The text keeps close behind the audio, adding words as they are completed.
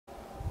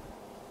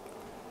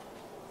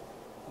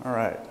All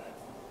right.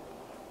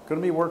 Going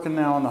to be working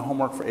now on the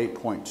homework for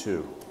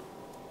 8.2.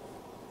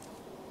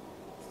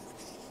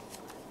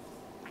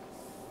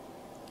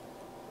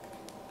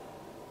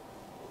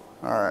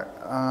 All right.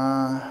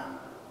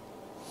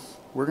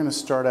 We're going to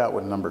start out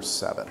with number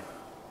 7.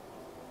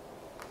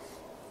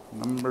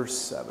 Number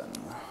 7.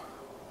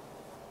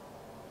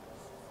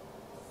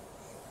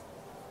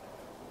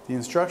 The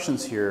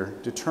instructions here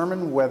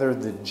determine whether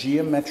the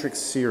geometric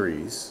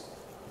series,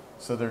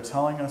 so they're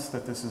telling us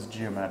that this is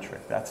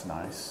geometric. That's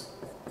nice.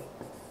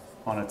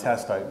 On a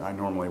test, I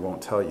normally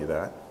won't tell you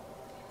that.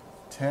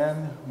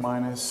 10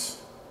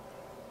 minus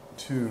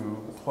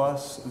 2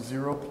 plus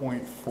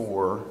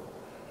 0.4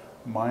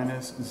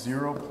 minus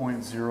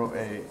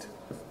 0.08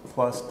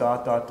 plus ...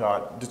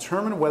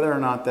 Determine whether or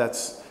not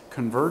that's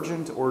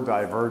convergent or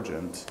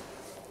divergent.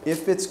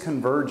 If it's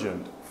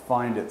convergent,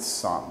 find its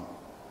sum.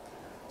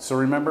 So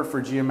remember,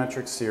 for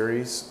geometric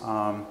series,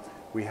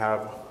 we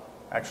have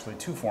actually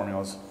two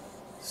formulas.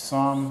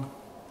 Sum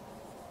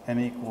n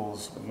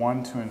equals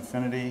 1 to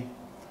infinity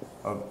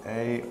of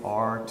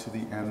ar to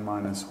the n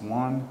minus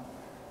 1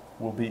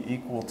 will be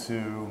equal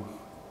to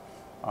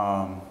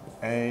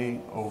a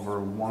over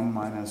 1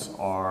 minus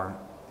r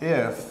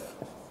if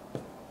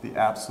the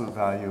absolute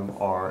value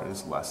of r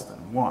is less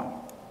than 1.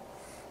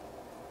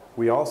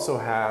 We also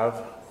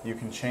have, you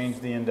can change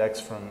the index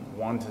from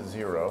 1 to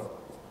 0,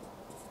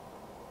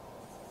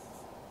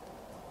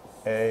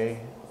 a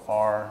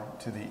r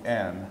to the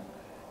n,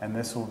 and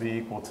this will be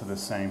equal to the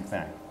same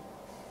thing.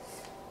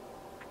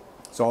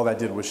 So all that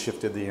did was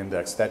shifted the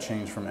index. That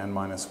changed from n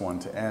minus 1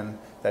 to n.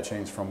 That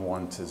changed from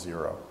 1 to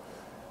 0.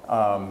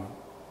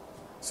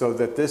 So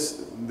that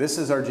this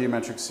is our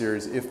geometric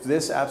series. If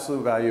this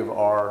absolute value of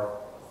r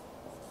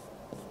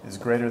is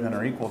greater than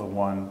or equal to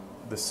 1,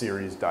 the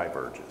series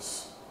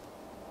diverges.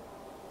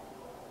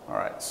 All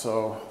right,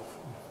 so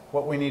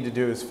what we need to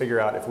do is figure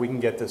out if we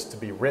can get this to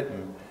be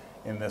written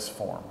in this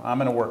form. I'm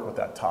going to work with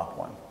that top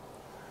one.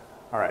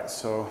 All right,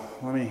 so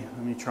let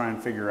me try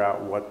and figure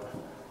out what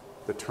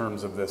the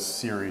terms of this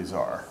series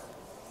are.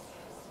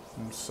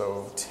 And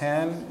so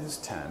 10 is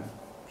 10,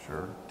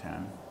 sure,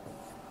 10,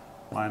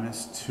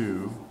 minus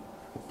 2,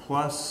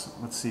 plus,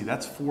 let's see,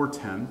 that's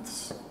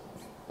 4/10,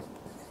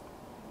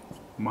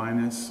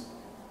 minus,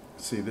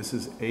 let's see, this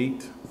is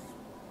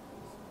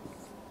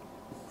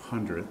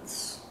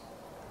 8/100,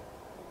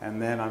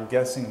 and then I'm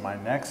guessing my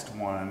next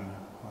one,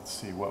 let's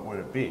see, what would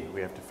it be?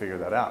 We have to figure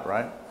that out,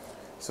 right?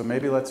 So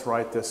maybe let's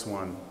write this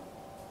one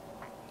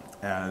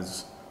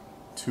as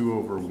 2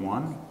 over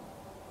 1.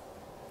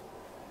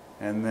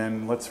 And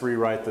then let's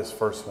rewrite this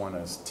first one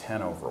as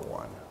 10 over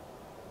 1.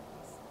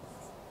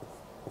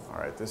 All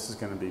right, this is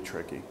going to be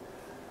tricky.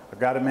 I've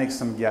got to make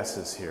some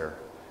guesses here.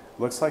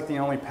 Looks like the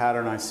only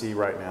pattern I see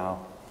right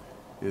now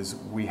is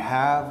we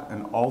have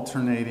an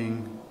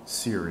alternating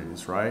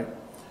series, right?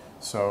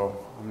 So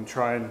I'm going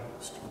to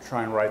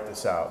try and write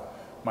this out.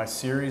 My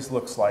series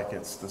looks like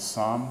it's the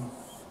sum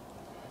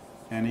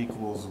n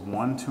equals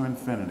 1 to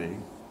infinity.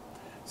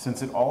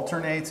 Since it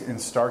alternates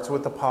and starts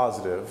with a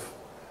positive,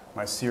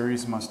 my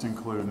series must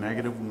include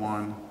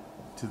 -1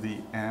 to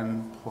the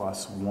n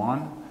plus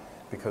 1,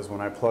 because when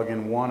I plug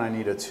in 1, I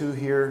need a 2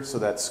 here, so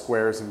that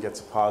squares and gets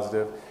a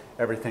positive.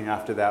 Everything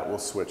after that will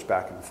switch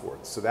back and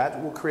forth. So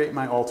that will create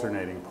my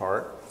alternating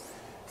part.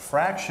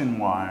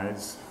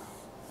 Fraction-wise,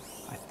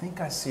 I think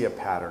I see a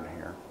pattern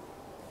here.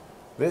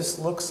 This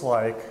looks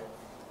like,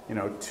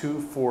 2,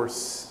 4,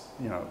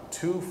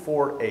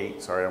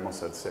 8, sorry, I almost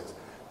said 6.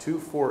 2,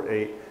 4,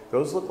 8,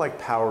 those look like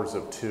powers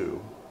of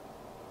 2.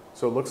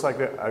 So it looks like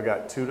I've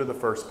got 2 to the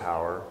first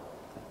power,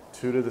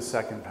 2 to the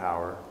second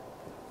power,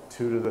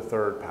 2 to the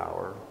third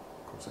power.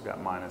 Of course, I've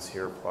got minus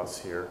here, plus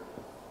here.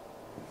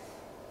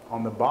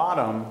 On the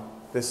bottom,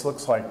 this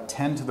looks like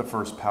 10 to the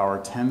first power,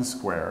 10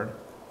 squared,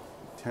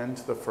 10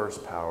 to the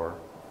first power,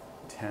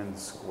 10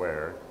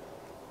 squared.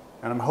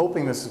 And I'm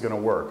hoping this is going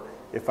to work.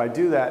 If I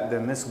do that,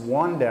 then this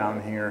 1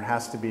 down here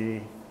has to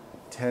be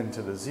 10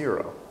 to the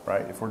 0,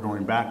 right? If we're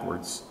going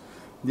backwards.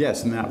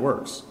 Yes, and that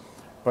works.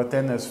 But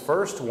then this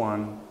first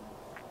one,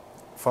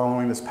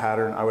 following this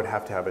pattern, I would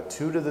have to have a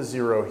 2 to the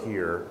 0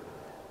 here,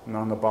 and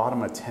on the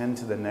bottom a 10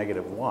 to the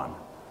 -1.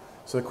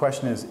 So the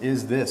question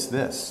is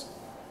this?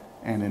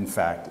 And in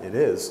fact, it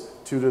is.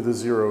 2 to the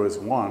 0 is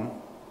 1.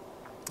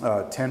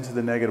 10 to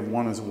the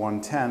 -1 is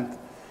 1/10.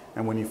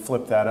 And when you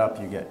flip that up,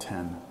 you get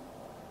 10.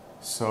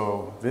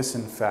 So this,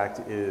 in fact,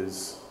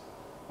 is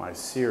my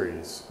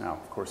series. Now,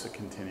 of course, it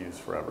continues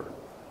forever.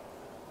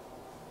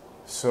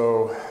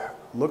 So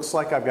looks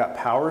like I've got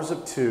powers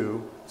of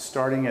 2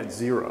 starting at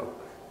 0.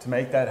 To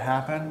make that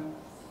happen,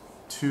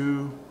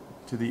 2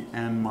 to the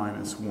n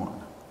minus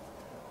 1.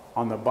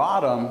 On the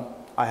bottom,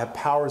 I have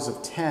powers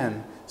of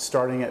 10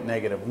 starting at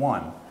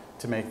 -1.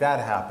 To make that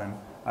happen,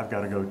 I've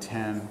got to go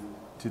 10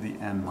 to the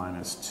n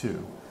minus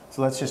 2.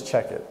 So let's just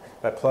check it.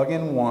 If I plug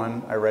in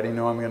 1, I already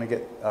know I'm going to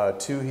get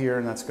 2 here,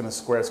 and that's going to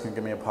square. It's going to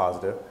give me a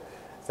positive.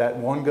 If that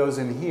 1 goes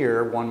in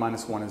here, 1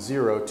 minus 1 is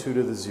 0. 2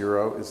 to the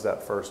 0 is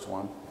that first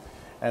one.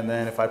 And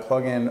then if I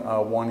plug in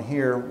 1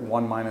 here,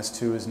 1 minus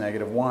 2 is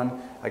 -1.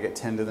 I get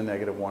 10 to the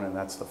 -1, and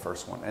that's the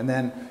first one. And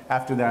then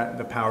after that,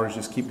 the powers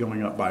just keep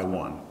going up by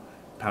 1.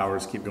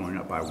 Powers keep going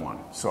up by 1.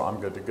 So I'm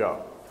good to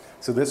go.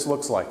 So this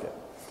looks like it.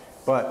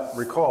 But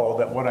recall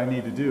that what I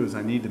need to do is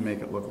I need to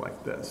make it look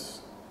like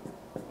this.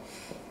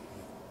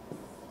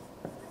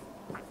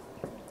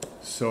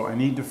 So I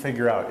need to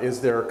figure out,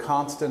 is there a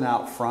constant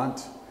out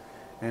front,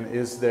 and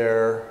is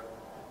there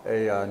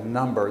a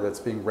number that's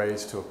being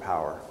raised to a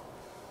power?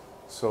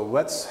 So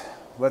let's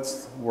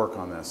work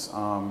on this.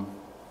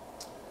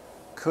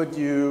 Could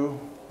you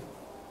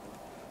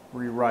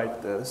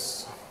rewrite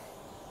this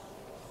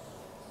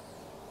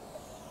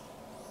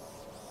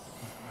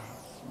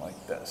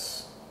like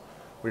this?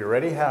 We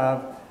already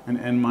have an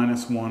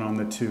n-1 on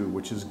the 2,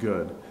 which is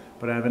good.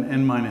 But I have an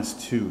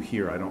n-2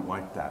 here. I don't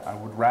like that. I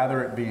would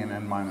rather it be an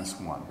n-1.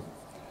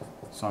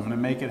 So I'm going to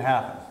make it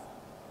happen.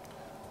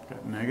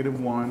 Got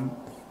 -1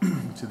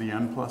 to the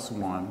n plus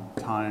 1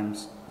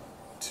 times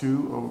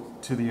 2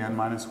 to the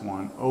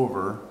n-1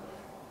 over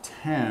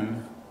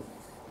 10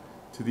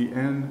 to the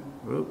n,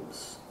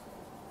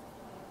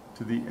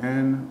 to the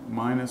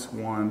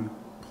n-1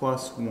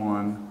 plus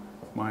 1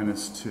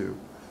 minus 2.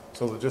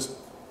 So just,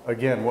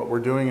 again, what we're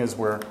doing is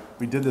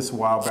we did this a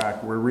while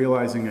back. We're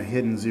realizing a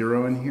hidden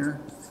 0 in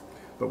here,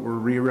 but we're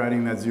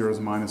rewriting that 0 as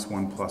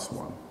 -1 plus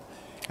 1.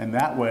 And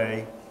that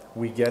way,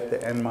 we get the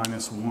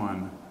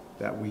n-1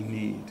 that we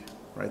need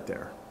right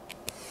there.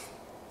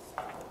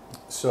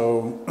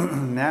 So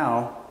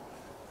now,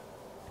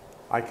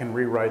 I can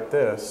rewrite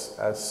this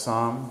as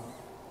sum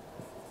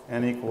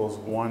n equals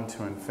 1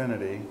 to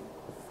infinity,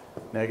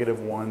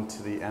 -1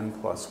 to the n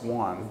plus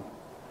 1,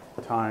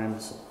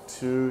 times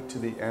 2 to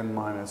the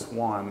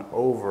n-1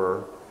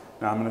 over,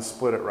 now I'm going to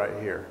split it right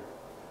here.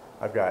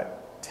 I've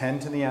got 10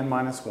 to the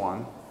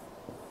n-1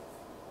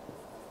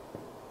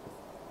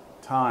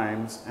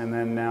 times, and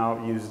then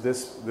now use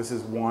this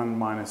is 1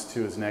 minus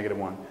 2 is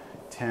 -1,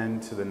 10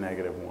 to the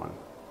 -1.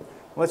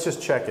 Let's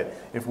just check it.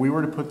 If we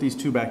were to put these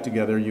two back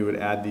together, you would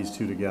add these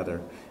two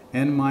together.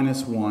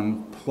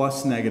 n-1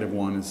 plus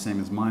 -1 is the same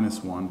as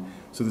 -1,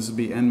 so this would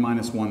be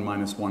n-1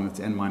 minus 1,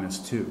 that's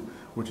n-2,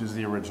 which is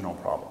the original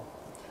problem.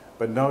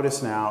 But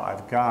notice now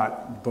I've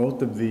got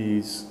both of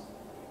these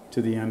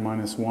to the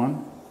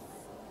n-1.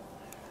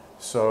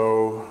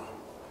 So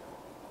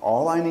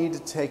all I need to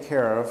take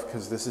care of,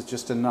 because this is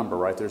just a number,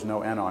 right? There's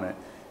no n on it,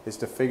 is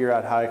to figure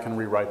out how I can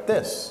rewrite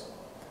this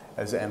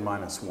as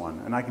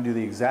n-1. And I can do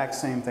the exact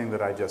same thing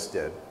that I just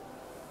did.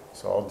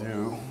 So I'll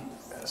do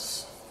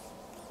this.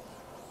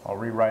 I'll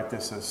rewrite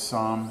this as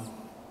sum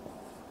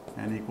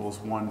n equals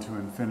 1 to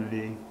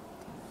infinity,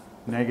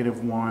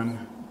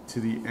 -1 to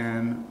the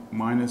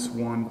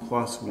n-1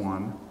 plus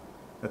 1.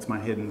 That's my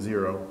hidden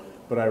 0,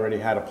 but I already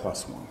had a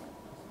plus 1.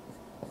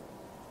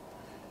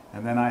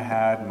 And then I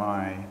had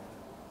my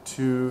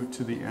 2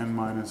 to the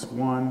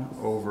n-1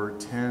 over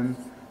 10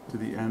 to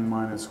the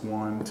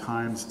n-1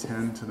 times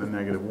 10 to the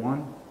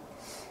 -1.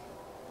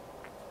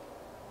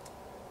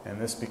 And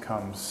this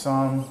becomes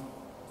sum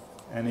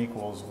n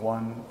equals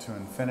 1 to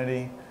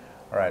infinity.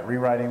 All right,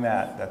 rewriting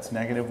that, that's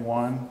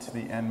 -1 to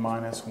the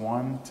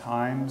n-1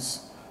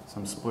 times, so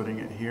I'm splitting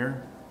it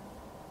here,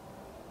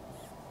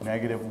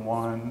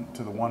 -1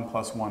 to the 1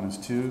 plus 1 is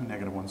 2,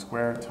 -1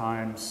 squared,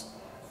 times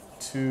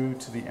 2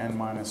 to the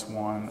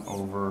n-1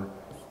 over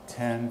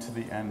 10 to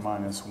the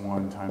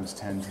n-1 times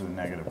 10 to the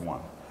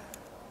 -1.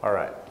 All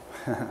right,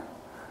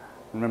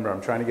 remember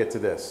I'm trying to get to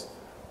this.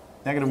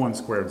 -1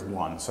 squared is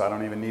 1, so I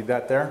don't even need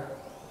that there.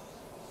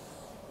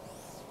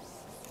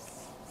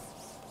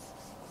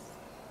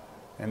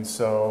 And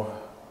so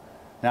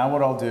now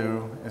what I'll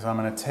do is I'm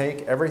going to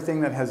take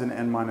everything that has an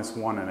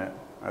n-1 in it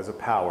as a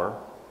power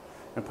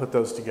and put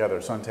those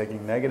together. So I'm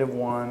taking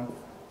 -1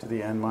 to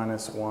the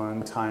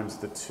n-1 times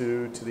the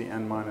 2 to the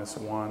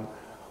n-1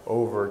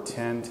 over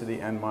 10 to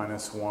the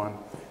n-1.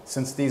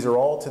 Since these are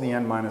all to the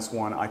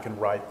n-1, I can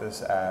write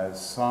this as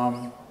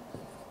sum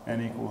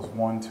n equals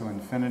 1 to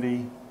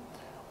infinity,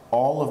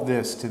 all of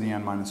this to the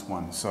n-1.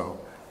 So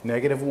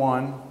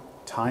 -1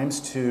 times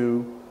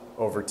 2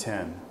 over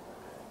 10.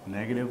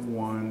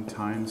 -1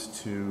 times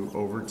 2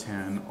 over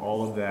 10,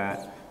 all of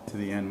that to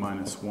the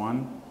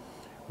n-1,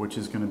 which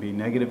is going to be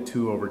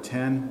 -2 over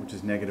 10, which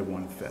is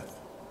 -1/5.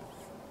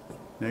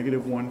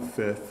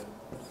 -1/5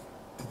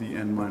 to the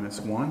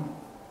n-1.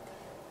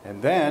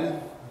 And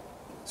then,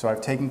 so I've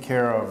taken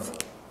care of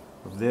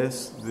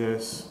this,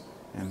 this,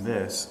 and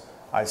this.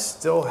 I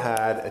still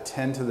had a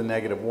 10 to the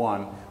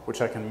 -1,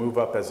 which I can move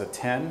up as a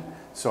 10.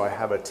 So I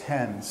have a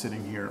 10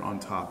 sitting here on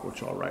top,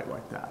 which I'll write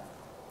like that.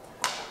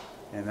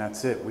 And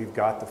that's it. We've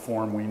got the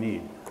form we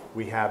need.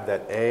 We have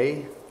that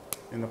A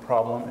in the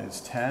problem is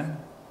 10.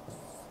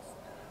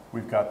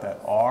 We've got that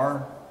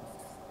R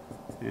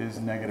is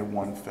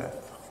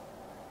 -1/5.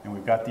 And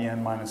we've got the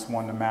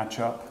n-1 to match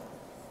up,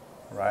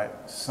 right?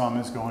 Sum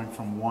is going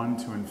from 1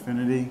 to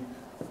infinity,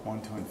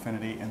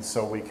 and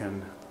so we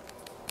can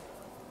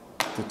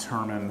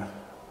determine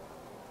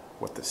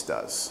what this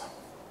does.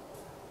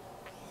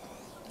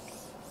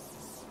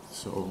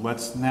 So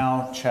let's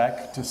now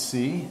check to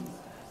see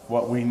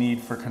what we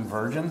need for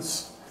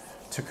convergence.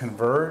 To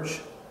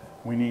converge,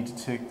 we need to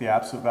take the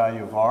absolute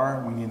value of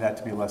r. We need that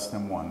to be less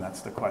than 1.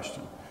 That's the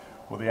question.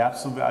 Well, the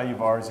absolute value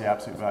of r is the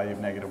absolute value of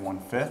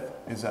 -1/5.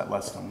 Is that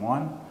less than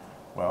 1?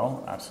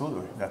 Well,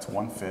 absolutely. That's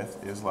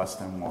 1/5 is less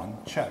than 1.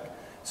 Check.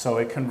 So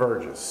it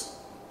converges.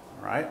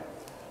 All right?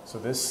 So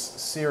this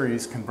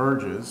series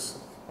converges.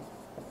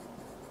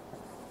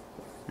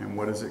 And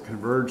what does it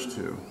converge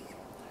to?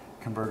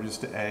 It converges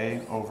to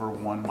a over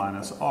 1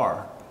 minus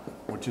r,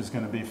 which is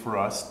going to be for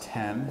us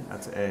 10,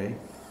 that's a,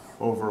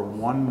 over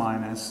 1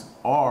 minus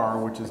r,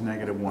 which is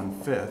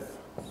 -1/5.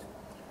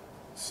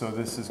 So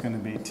this is going to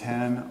be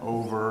 10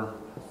 over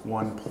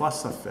 1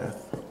 plus 1/5.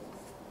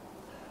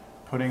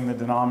 Putting the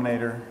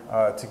denominator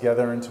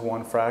together into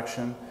one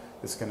fraction,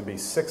 it's going to be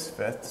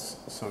 6/5.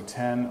 So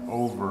 10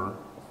 over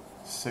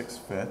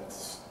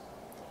 6/5,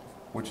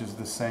 which is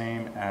the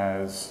same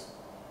as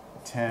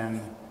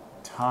 10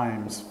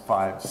 times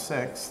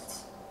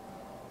 5/6,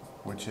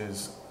 which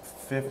is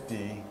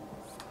 50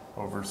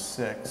 over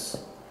 6.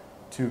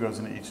 2 goes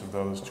into each of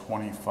those,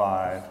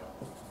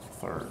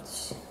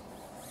 25/3.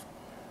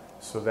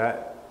 So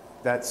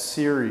that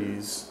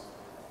series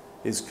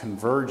is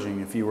converging.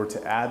 If you were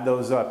to add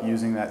those up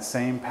using that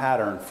same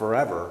pattern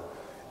forever,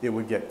 it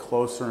would get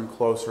closer and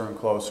closer and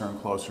closer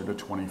and closer to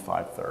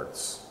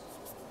 25/3.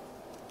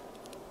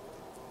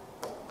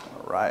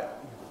 All right,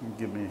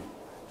 give me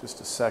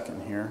just a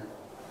second here.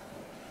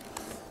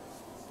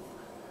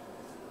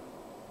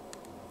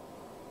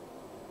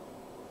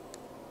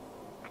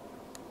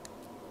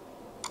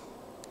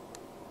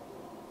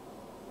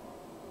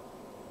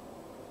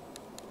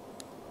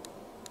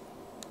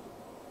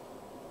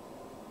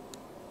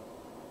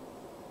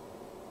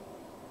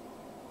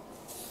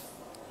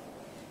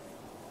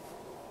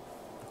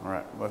 All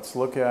right, let's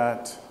look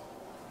at,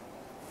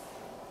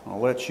 I'll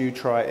let you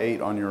try 8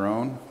 on your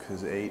own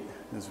because 8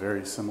 is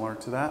very similar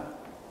to that.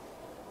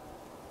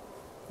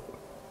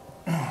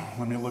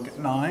 Let me look at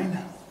 9.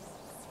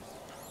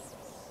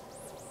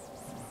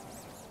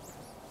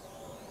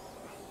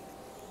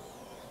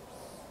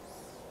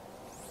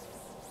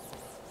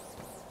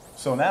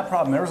 So in that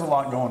problem, there was a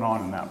lot going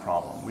on in that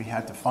problem. We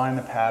had to find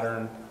the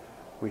pattern.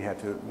 We had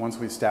to, once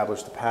we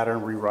established the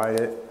pattern, rewrite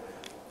it.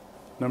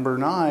 Number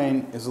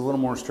 9 is a little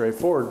more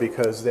straightforward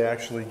because they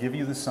actually give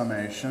you the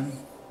summation.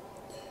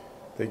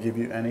 They give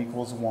you n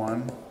equals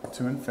 1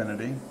 to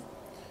infinity,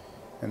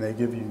 and they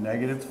give you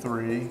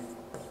 -3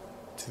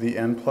 to the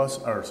n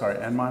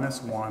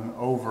minus 1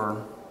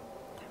 over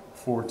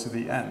 4 to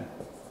the n.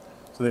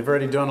 So they've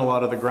already done a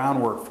lot of the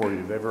groundwork for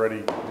you. They've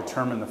already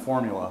determined the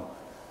formula.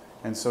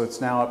 And so it's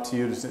now up to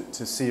you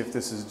to see if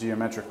this is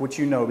geometric, which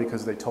you know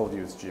because they told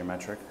you it's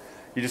geometric.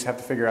 You just have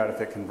to figure out if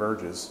it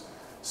converges.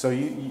 So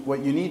what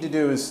you need to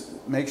do is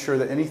make sure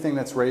that anything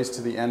that's raised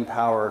to the n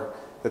power,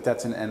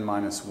 that's an n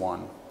minus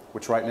 1,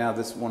 which right now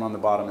this one on the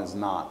bottom is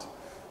not.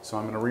 So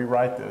I'm going to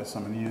rewrite this.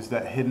 I'm going to use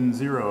that hidden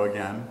 0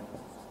 again.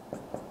 I'm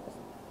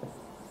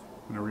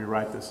going to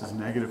rewrite this as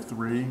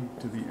 -3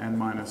 to the n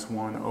minus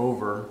 1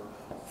 over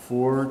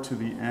 4 to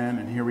the n,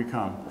 and here we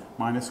come,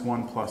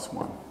 -1 plus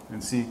 1.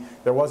 And see,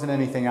 there wasn't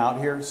anything out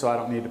here, so I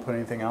don't need to put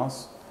anything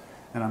else.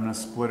 And I'm going to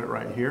split it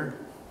right here.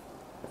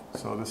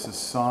 So this is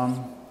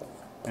sum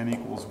n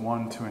equals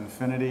 1 to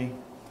infinity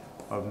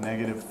of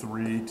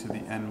 -3 to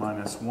the n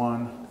minus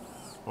 1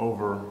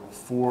 over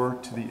 4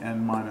 to the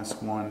n minus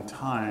 1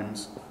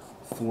 times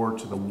 4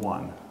 to the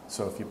 1.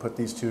 So if you put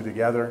these two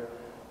together,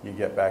 you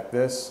get back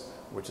this,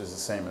 which is the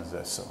same as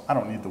this. So I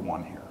don't need the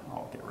 1 here.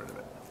 I'll get rid of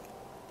it.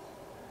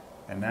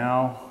 And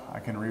now I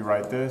can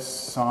rewrite this,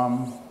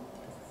 sum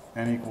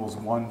n equals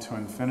 1 to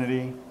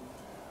infinity.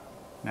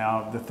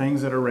 Now the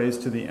things that are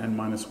raised to the n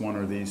minus 1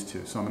 are these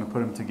two. So I'm going to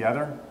put them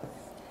together.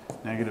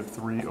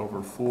 -3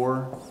 over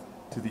 4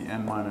 to the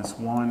n minus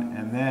 1.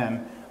 And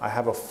then I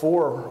have a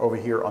 4 over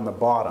here on the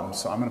bottom,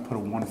 so I'm going to put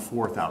a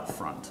 1/4 out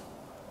front.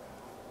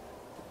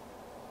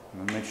 I'm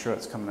going to make sure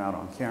it's coming out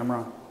on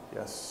camera.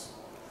 Yes.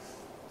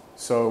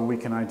 So we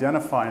can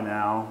identify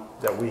now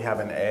that we have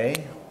an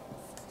a,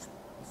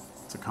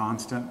 it's a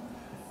constant,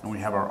 and we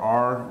have our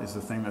r is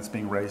the thing that's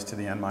being raised to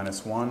the n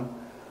minus 1.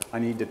 I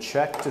need to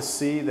check to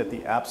see that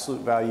the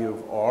absolute value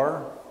of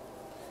r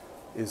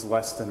is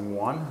less than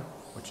 1,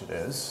 which it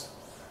is.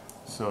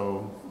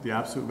 So the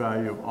absolute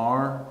value of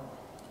r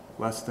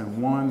less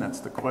than 1, that's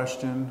the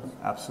question.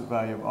 Absolute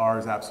value of r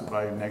is absolute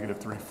value of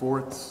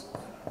 -3/4.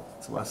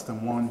 It's less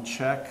than 1,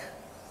 check.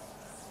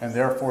 And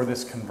therefore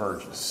this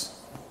converges.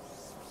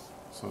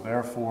 So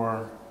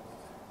therefore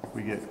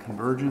we get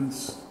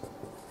convergence.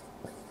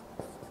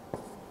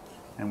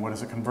 And what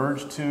does it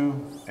converge to?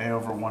 A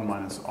over 1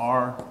 minus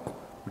r,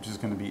 which is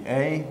going to be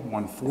a,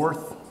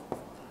 1/4,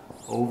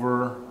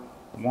 over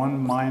 1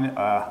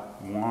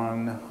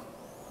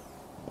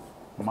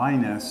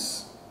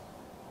 minus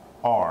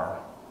r,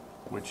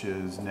 which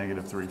is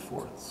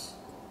 -3/4,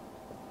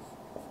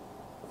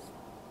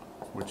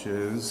 which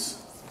is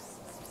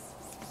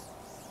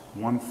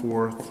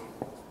 1/4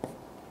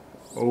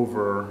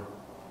 over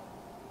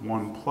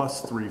 1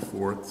 plus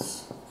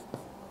 3/4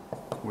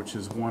 which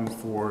is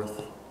 1/4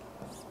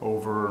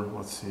 over,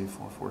 let's see,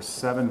 4/4,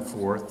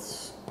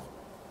 7/4.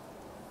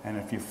 And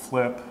if you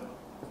flip,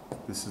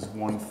 this is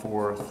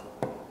 1/4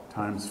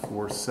 times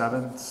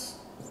 4/7,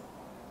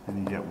 and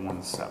you get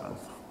 1/7.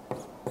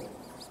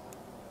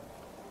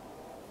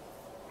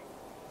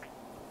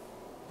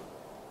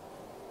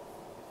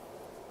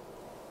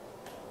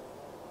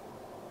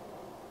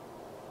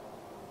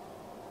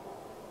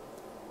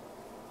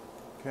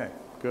 Okay,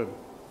 good.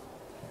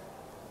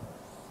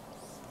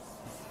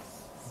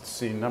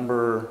 Let's see,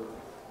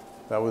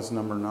 that was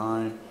number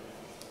 9.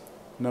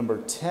 Number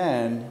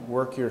 10,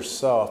 work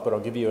yourself, but I'll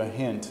give you a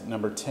hint.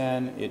 Number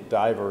 10, it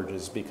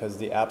diverges because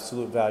the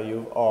absolute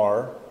value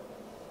of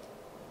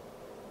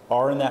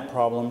R in that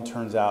problem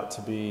turns out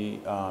to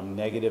be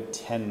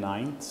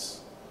 -10/9,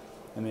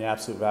 and the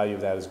absolute value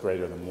of that is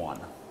greater than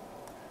 1.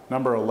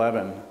 Number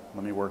 11,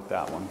 let me work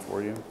that one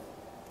for you.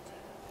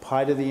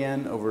 Pi to the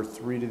n over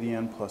 3 to the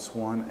n plus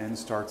 1, n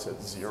starts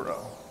at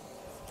 0.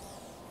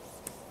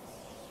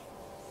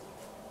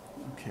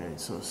 Okay,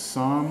 so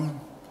sum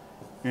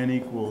n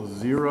equals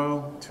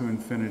 0 to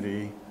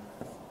infinity,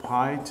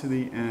 pi to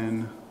the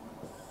n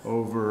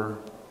over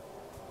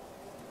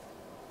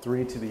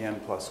 3 to the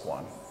n plus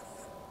 1.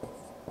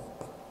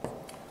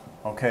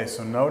 Okay,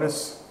 so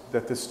notice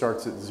that this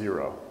starts at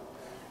 0.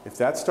 If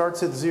that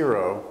starts at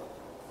 0,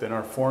 then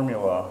our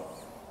formula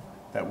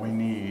that we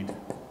need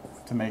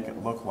to make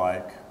it look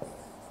like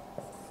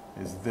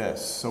is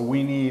this. So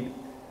we need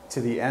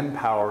to the n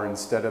power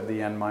instead of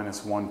the n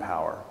minus 1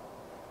 power.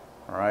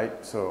 All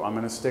right, so I'm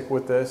going to stick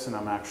with this, and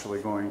I'm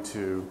actually going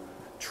to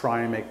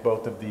try and make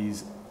both of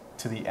these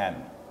to the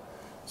n.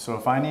 So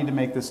if I need to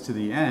make this to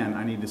the n,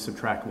 I need to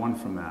subtract 1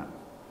 from that.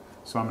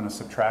 So I'm going to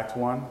subtract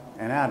 1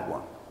 and add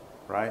 1,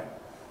 right?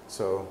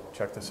 So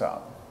check this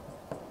out.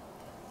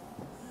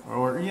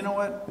 Or you know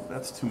what?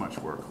 That's too much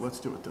work. Let's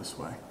do it this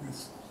way.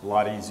 It's a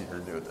lot easier to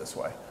do it this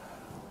way.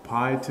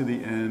 Pi to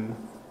the n,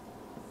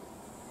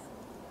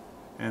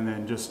 and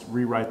then just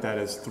rewrite that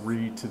as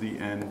 3 to the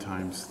n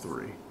times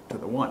 3 to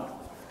the 1.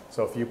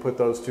 So if you put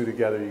those two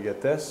together, you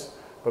get this.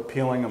 But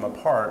peeling them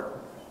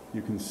apart,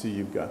 you can see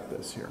you've got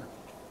this here.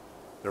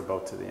 They're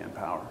both to the n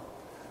power.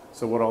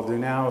 So what I'll do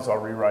now is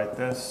I'll rewrite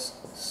this.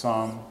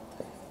 Sum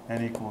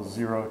n equals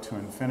 0 to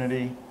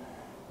infinity.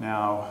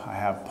 Now I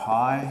have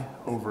pi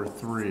over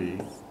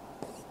 3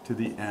 to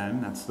the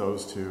n, that's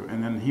those two.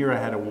 And then here I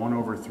had a 1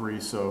 over 3,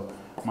 so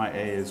my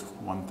a is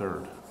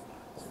 1/3.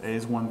 So a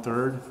is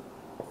 1/3,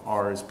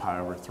 r is pi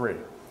over 3.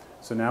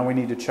 So now we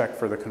need to check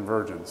for the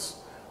convergence.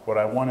 What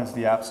I want is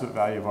the absolute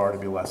value of r to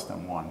be less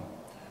than 1.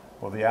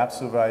 Well, the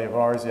absolute value of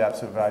r is the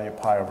absolute value of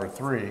pi over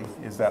 3.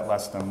 Is that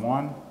less than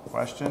 1?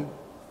 Question?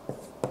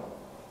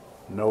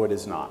 No, it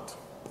is not.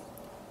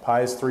 Pi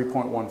is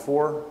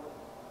 3.14,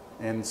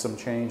 and some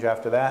change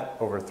after that,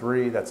 over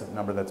 3, that's a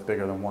number that's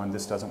bigger than 1.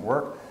 This doesn't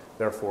work.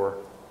 Therefore,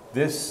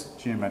 this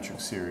geometric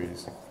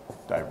series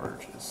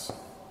diverges.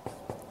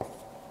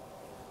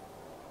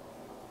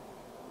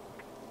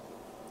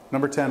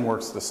 Number 10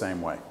 works the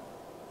same way.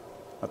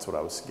 That's what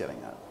I was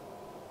getting at.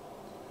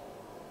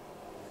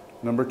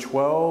 Number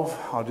 12,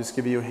 I'll just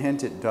give you a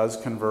hint, it does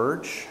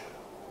converge,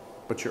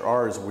 but your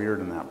r is weird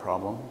in that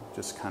problem,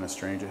 just kind of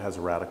strange, it has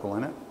a radical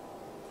in it.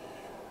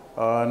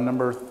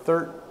 Number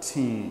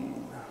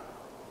 13.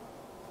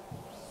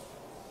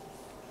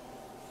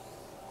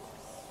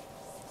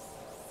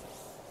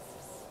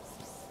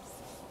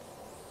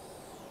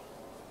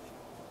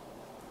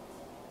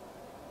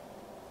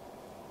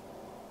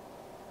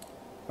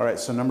 All right,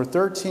 so number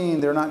 13,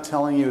 they're not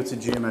telling you it's a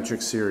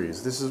geometric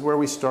series. This is where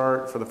we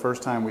start. For the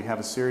first time, we have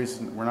a series,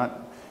 and we're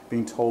not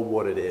being told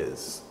what it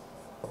is.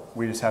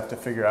 We just have to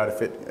figure out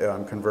if it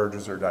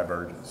converges or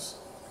diverges.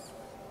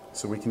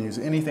 So we can use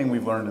anything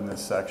we've learned in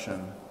this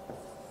section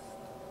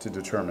to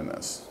determine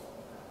this.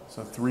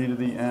 So 3 to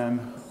the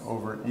n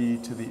over e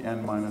to the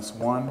n minus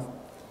 1.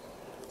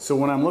 So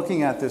when I'm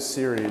looking at this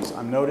series,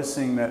 I'm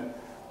noticing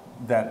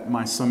that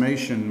my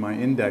summation, my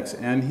index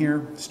n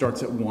here,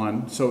 starts at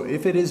 1. So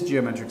if it is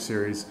geometric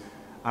series,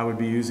 I would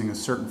be using a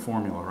certain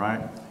formula,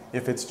 right?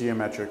 If it's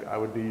geometric, I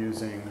would be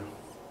using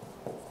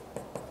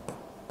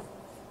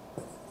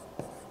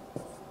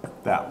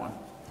that one.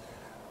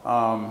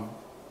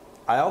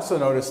 I also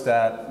noticed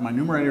that my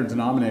numerator and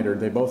denominator,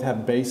 they both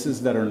have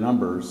bases that are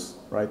numbers,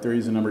 right? 3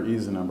 is a number, e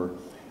is a number.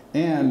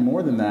 And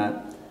more than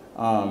that,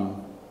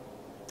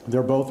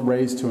 they're both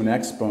raised to an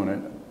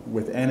exponent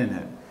with n in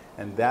it.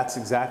 And that's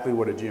exactly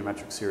what a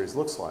geometric series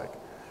looks like.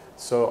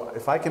 So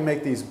if I can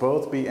make these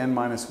both be n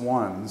minus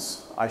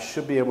 1s, I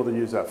should be able to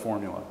use that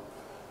formula.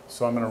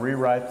 So I'm going to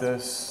rewrite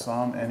this,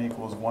 sum n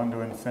equals 1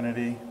 to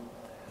infinity.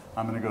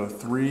 I'm going to go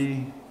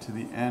 3 to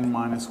the n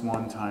minus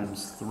 1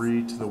 times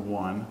 3 to the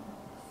 1.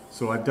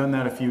 So I've done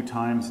that a few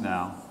times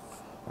now.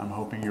 I'm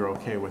hoping you're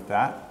okay with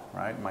that,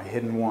 right? My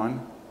hidden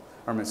 1,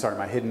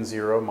 my hidden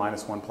 0,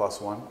 minus 1 plus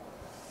 1.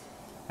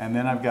 And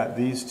then I've got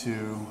these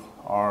two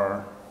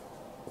are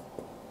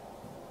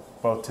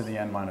both to the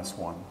n minus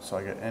 1. So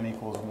I get n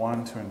equals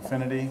 1 to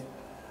infinity.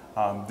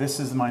 This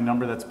is my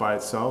number that's by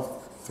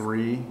itself,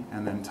 3,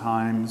 and then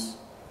times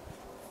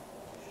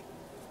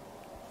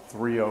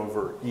 3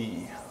 over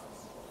e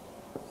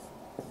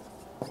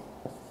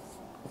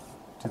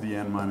to the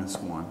n minus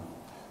 1.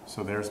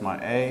 So there's my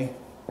a,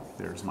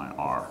 there's my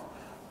r.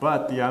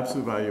 But the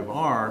absolute value of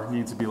r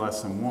needs to be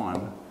less than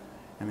 1,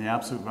 and the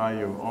absolute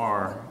value of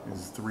r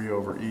is 3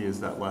 over e. Is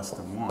that less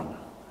than 1?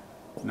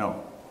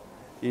 No.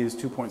 E is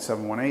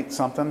 2.718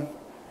 something.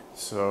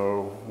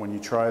 So when you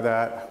try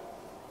that,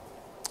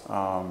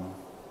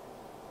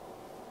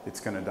 it's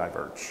going to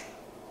diverge.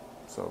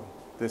 So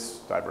this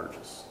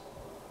diverges.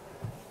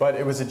 But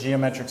it was a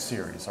geometric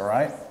series, all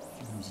right?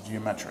 It was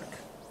geometric.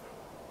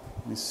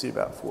 Let me see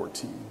about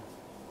 14.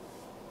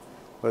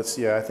 Let's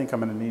see, I think I'm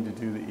going to need to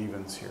do the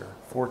evens here.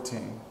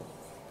 14.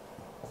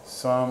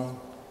 Sum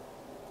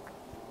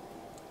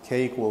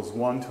k equals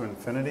 1 to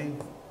infinity.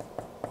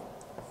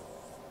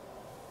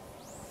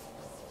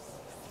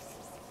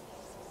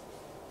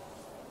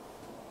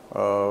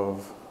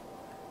 Of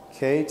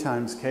k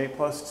times k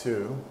plus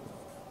 2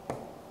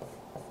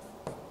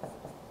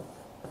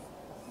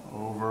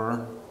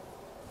 over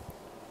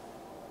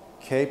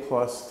k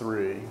plus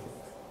 3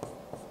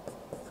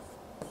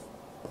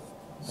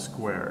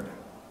 squared.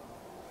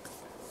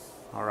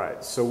 All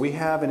right, so we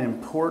have an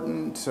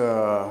important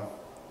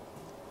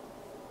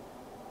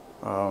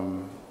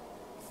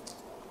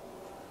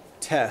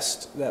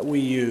test that we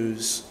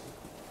use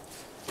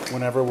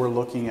whenever we're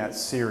looking at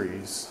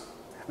series.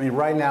 I mean,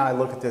 right now I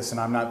look at this and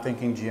I'm not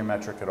thinking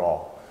geometric at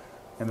all.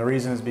 And the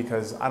reason is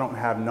because I don't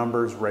have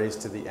numbers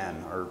raised to the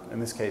n, or in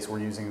this case we're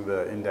using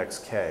the index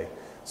k.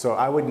 So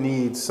I would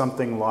need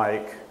something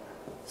like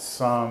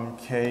sum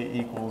k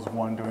equals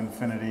 1 to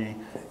infinity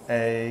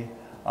a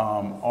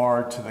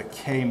r to the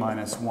k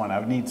minus 1. I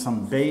would need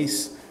some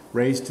base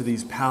raised to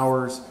these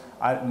powers.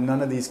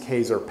 None of these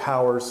k's are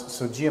powers,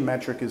 so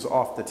geometric is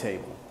off the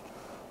table.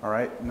 All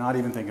right, not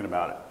even thinking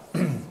about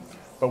it.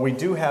 But we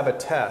do have a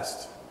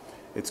test.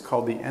 It's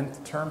called the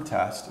nth term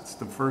test. It's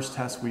the first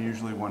test we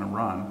usually want to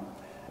run.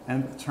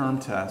 Nth term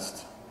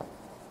test.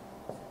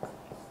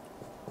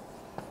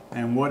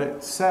 And what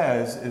it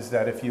says is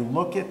that if you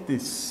look at the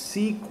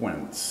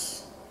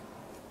sequence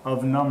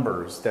of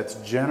numbers that's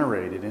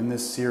generated in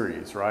this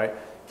series, right?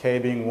 K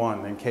being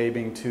 1, then K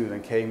being 2,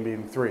 then K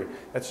being 3.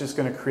 That's just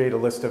going to create a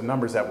list of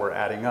numbers that we're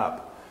adding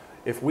up.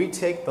 If we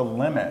take the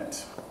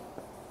limit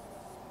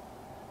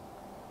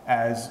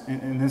as,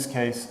 in this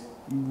case,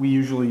 we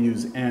usually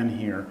use n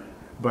here,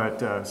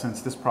 but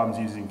since this problem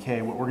is using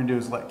k, what we're going to do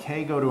is let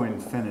k go to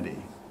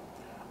infinity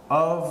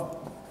of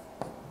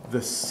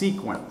the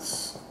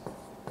sequence.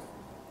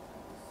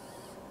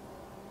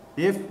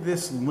 If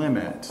this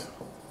limit,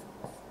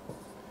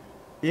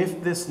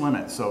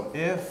 so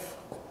if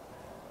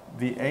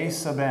the a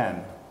sub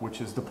n,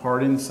 which is the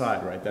part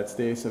inside, right, that's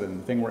the a sub n,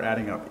 the thing we're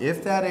adding up,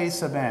 if that a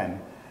sub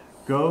n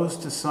goes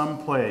to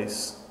some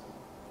place,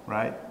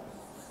 right,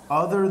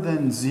 other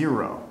than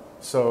 0,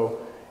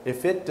 so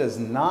if it does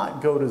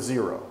not go to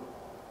 0,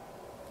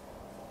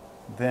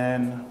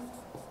 then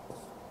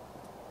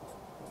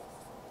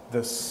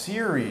the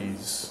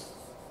series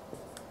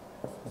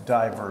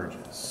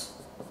diverges.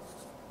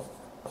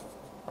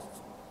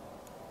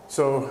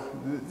 So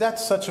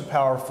that's such a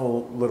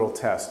powerful little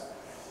test.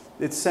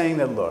 It's saying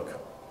that, look,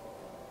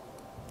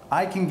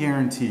 I can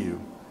guarantee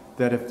you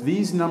that if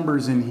these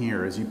numbers in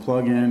here, as you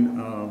plug in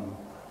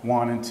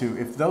 1 and 2,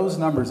 if those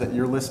numbers that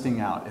you're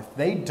listing out, if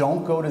they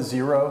don't go to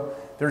 0,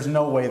 there's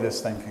no way this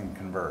thing can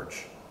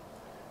converge.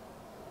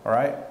 All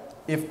right?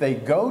 If they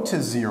go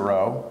to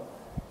 0,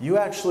 you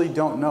actually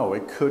don't know.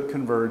 It could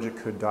converge, it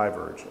could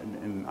diverge.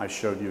 And I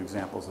showed you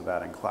examples of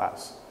that in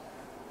class.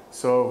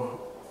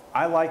 So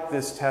I like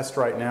this test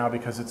right now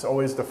because it's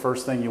always the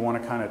first thing you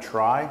want to kind of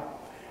try.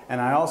 And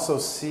I also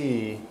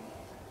see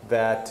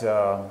that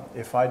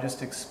if I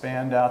just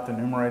expand out the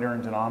numerator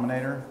and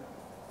denominator,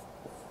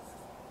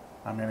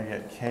 I'm going to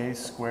get k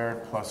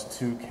squared plus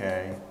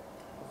 2k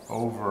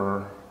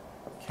over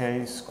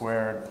k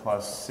squared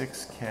plus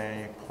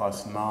 6k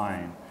plus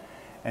 9.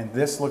 And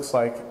this looks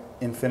like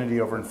infinity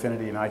over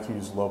infinity, and I can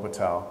use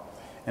L'Hopital.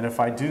 And if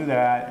I do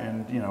that,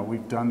 and you know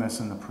we've done this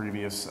in the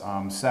previous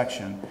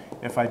section,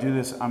 if I do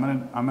this, I'm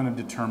going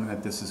to determine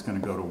that this is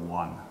going to go to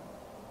 1.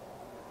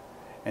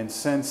 And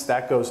since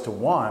that goes to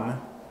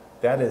 1,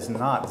 that is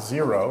not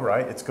 0,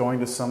 right? It's going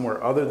to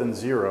somewhere other than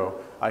 0.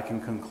 I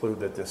can conclude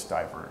that this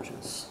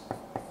diverges.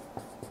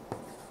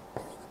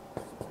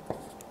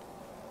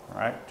 All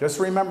right? Just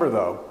remember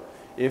though,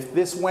 if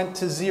this went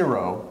to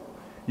 0,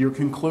 your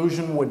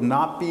conclusion would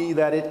not be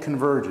that it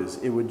converges.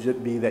 It would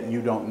just be that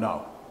you don't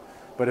know.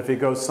 But if it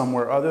goes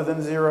somewhere other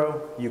than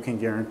 0, you can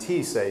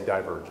guarantee, say,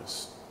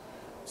 diverges.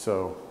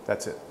 So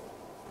that's it.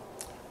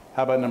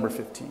 How about number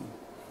 15?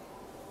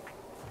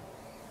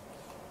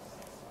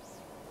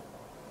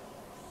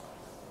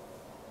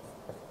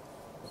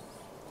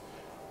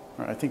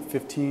 All right, I think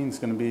 15 is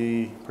going to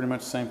be pretty much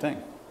the same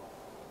thing.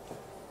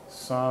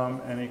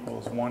 Sum n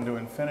equals 1 to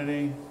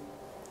infinity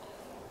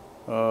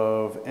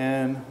of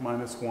n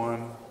minus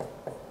 1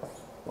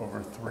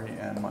 over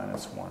 3n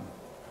minus 1.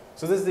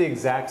 So this is the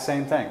exact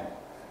same thing.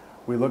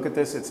 We look at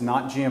this, it's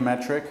not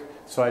geometric,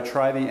 So I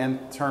try the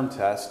nth term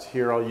test.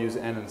 Here I'll use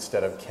n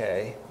instead of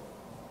k.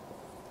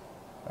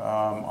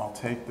 I'll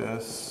take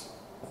this,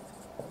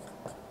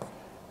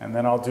 and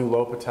then I'll do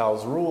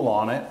L'Hopital's rule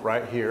on it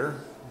right here.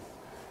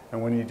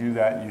 And when you do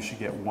that, you should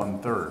get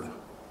 1/3.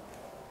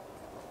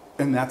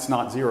 And that's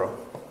not 0.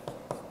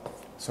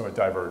 So it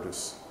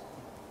diverges.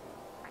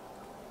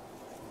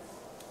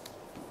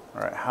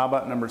 All right, how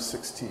about number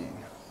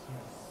 16?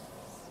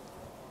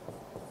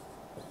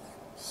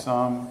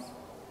 Sum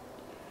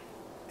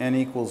n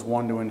equals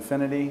 1 to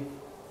infinity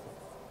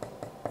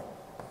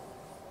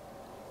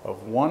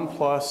of 1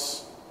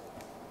 plus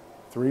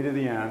 3 to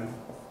the n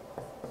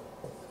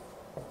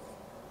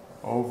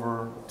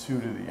over 2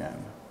 to the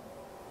n.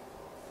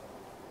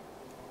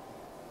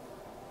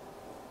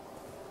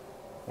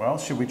 Well,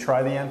 should we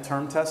try the nth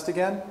term test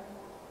again?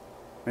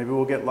 Maybe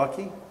we'll get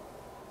lucky.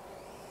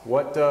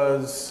 What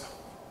does,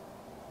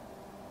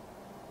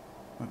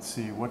 let's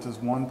see, what does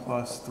 1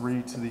 plus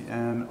 3 to the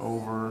n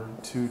over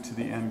 2 to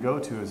the n go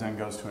to as n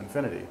goes to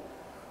infinity?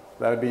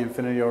 That would be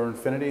infinity over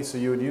infinity, so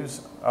you would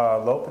use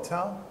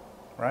L'Hopital,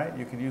 right?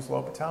 You could use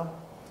L'Hopital.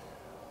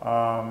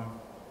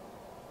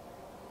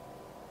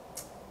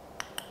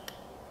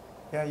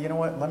 Yeah, you know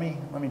what? Let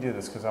me do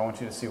this because I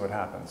want you to see what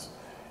happens.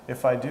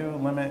 If I do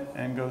limit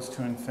n goes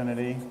to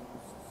infinity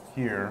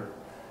here,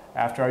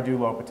 after I do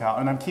L'Hopital,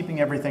 and I'm keeping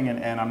everything in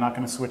n, I'm not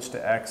going to switch to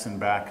x and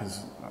back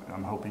because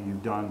I'm hoping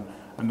you've done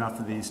enough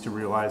of these to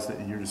realize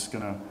that you're just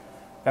going to,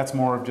 that's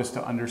more of just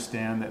to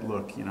understand that,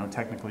 look, you know,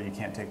 technically you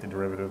can't take the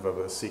derivative of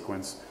a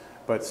sequence,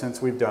 but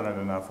since we've done it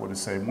enough, we'll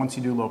just say once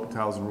you do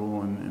L'Hopital's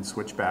rule and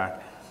switch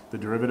back, the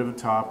derivative at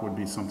top would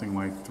be something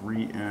like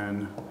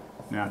 3n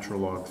natural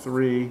log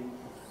 3,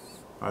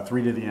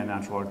 3 to the n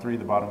natural log 3,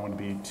 the bottom would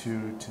be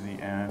 2 to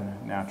the n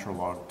natural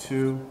log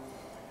 2.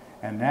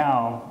 And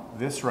now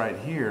this right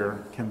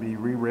here can be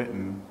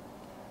rewritten.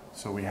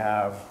 So we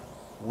have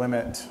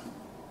limit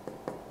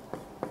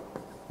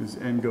as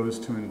n goes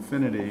to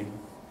infinity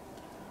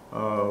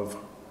of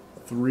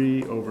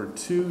 3 over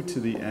 2 to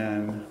the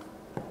n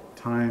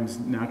times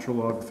natural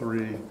log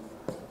 3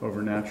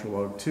 over natural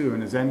log 2.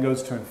 And as n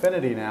goes to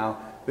infinity now,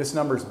 this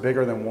number is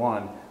bigger than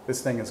 1.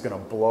 This thing is going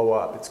to blow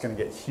up. It's going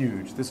to get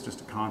huge. This is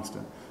just a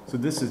constant. So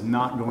this is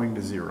not going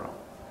to 0.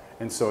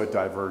 And so it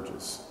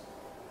diverges.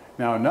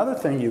 Now another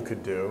thing you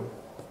could do,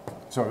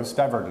 so this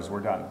diverges,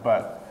 we're done.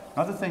 But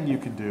another thing you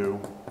could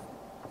do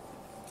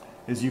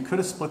is you could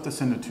have split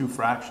this into 2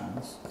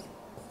 fractions.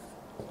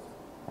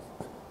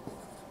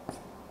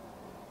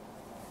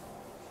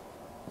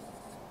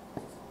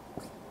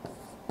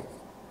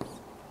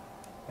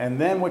 And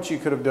then what you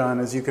could have done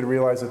is you could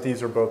realize that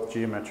these are both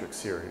geometric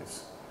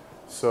series.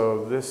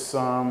 So this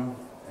sum,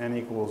 n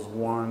equals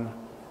 1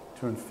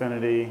 to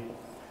infinity.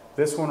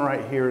 This one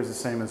right here is the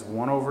same as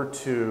 1 over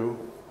 2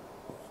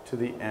 to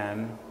the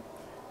n.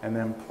 And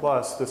then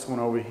plus this one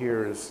over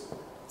here is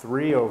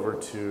 3 over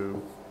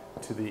 2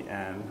 to the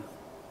n.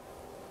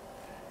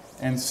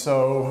 And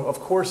so, of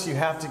course, you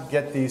have to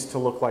get these to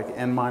look like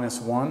n minus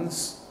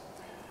 1s.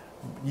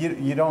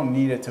 You don't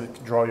need it to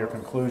draw your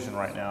conclusion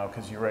right now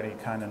because you already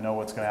kind of know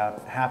what's going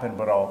to happen,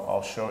 but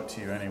I'll show it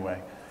to you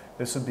anyway.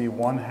 This would be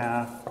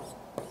 1/2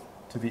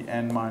 to the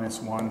n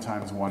minus 1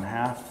 times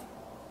 1/2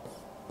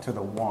 to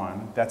the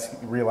 1. That's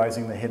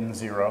realizing the hidden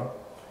 0.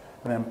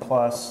 And then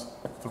plus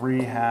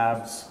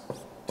 3/2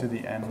 to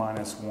the n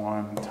minus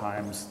 1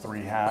 times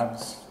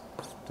 3/2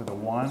 to the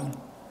 1.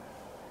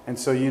 And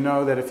so you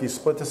know that if you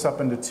split this up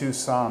into 2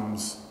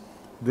 sums,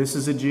 this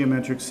is a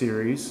geometric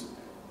series.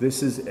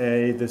 This is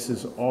A, this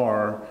is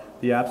R.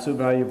 The absolute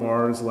value of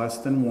R is less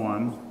than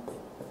 1.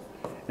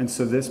 And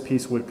so this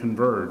piece would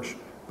converge.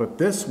 But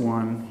this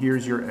one,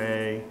 here's your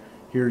A,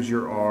 here's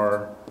your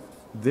R.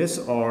 This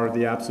R,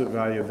 the absolute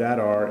value of that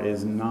R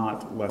is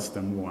not less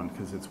than 1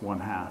 because it's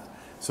 1/2.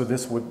 So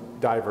this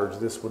would diverge,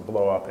 this would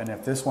blow up. And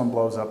if this one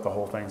blows up, the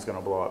whole thing's going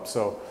to blow up.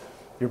 So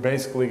you're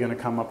basically going to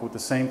come up with the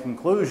same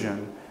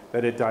conclusion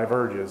that it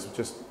diverges.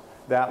 Just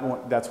that one,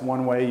 that's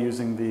one way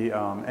using the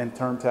nth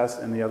term test,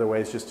 and the other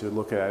way is just to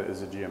look at it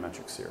as a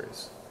geometric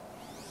series.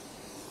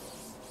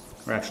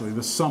 Or actually,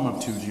 the sum of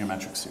 2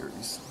 geometric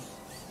series.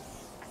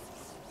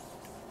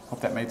 Hope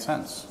that made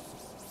sense.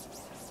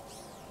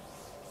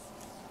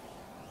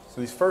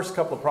 So these first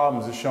couple of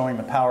problems is showing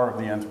the power of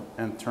the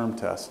nth term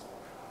test.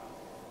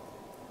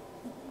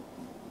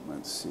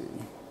 Let's see.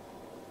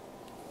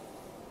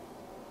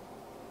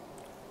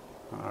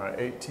 All right,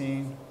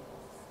 18.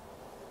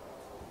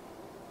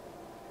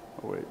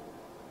 Oh, wait.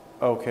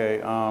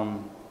 Okay,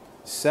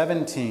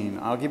 17.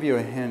 I'll give you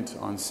a hint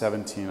on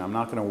 17. I'm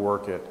not going to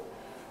work it.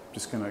 I'm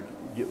just going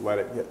to let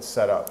it get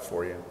set up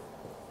for you.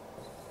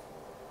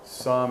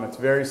 Sum, it's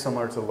very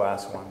similar to the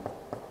last one.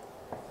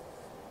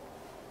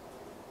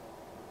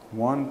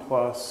 1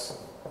 plus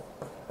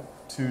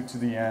 2 to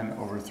the n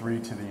over 3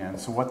 to the n.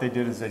 So what they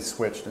did is they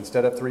switched.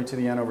 Instead of 3 to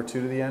the n over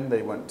 2 to the n,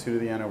 they went 2 to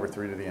the n over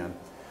 3 to the n.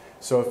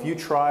 So if you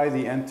try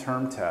the nth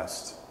term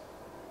test,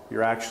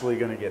 you're actually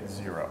going to get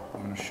 0.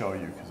 I'm going to show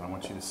you because I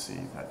want you to see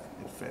that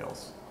it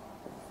fails.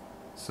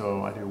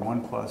 So I do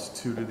 1 plus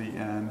 2 to the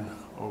n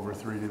over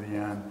 3 to the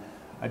n.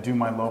 I do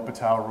my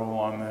L'Hopital rule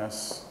on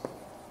this.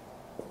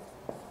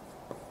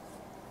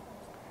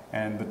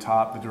 And the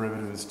top, the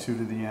derivative is 2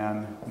 to the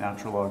n,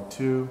 natural log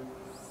 2,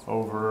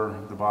 over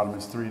the bottom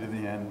is 3 to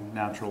the n,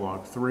 natural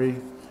log 3.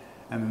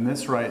 And then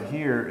this right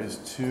here is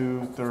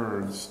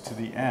 2/3 to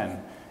the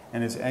n.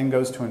 And as n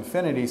goes to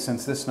infinity,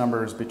 since this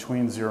number is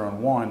between 0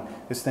 and 1,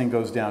 this thing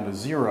goes down to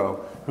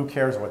 0. Who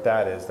cares what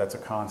that is? That's a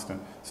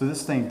constant. So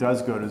this thing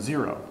does go to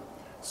 0.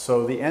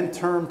 So the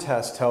n-term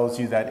test tells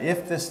you that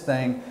if this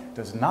thing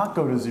does not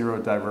go to 0,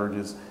 it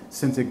diverges.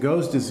 Since it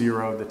goes to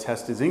 0, the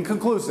test is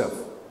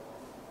inconclusive.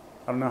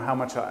 I don't know how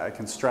much I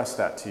can stress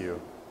that to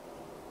you.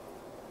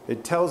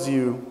 It tells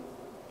you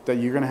that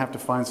you're going to have to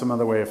find some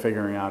other way of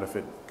figuring out if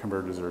it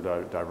converges or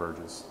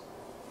diverges.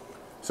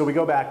 So we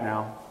go back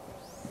now.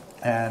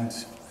 And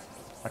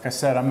like I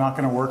said, I'm not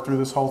going to work through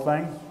this whole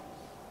thing.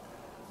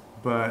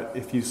 But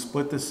if you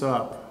split this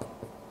up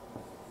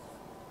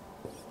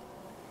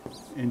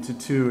into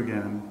 2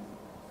 again,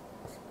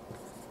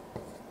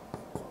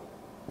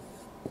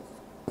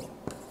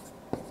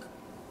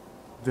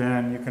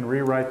 then you can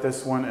rewrite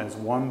this one as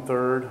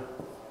 1/3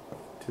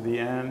 to the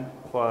n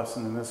plus,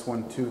 and then this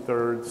one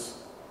 2/3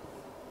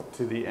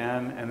 to the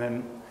n. And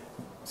then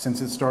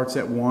since it starts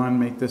at 1,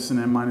 make this an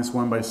n minus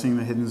 1 by seeing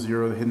the hidden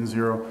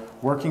 0.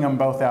 Working them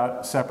both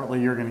out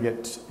separately, you're going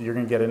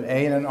to get an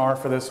a and an r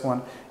for this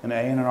one, an a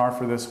and an r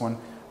for this one.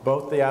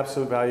 Both the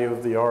absolute value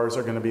of the r's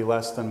are going to be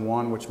less than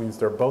 1, which means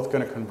they're both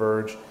going to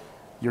converge.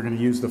 You're going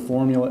to use the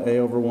formula a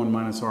over 1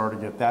 minus r to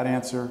get that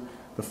answer,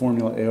 the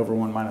formula a over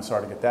 1 minus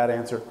r to get that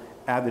answer.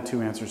 Add the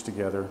two answers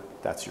together,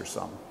 that's your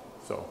sum.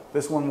 So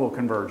this one will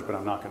converge, but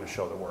I'm not going to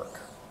show the work.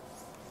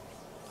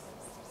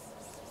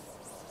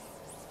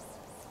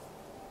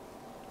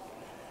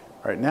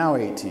 All right, now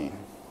 18.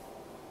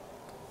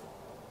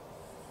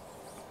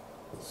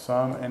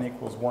 Sum n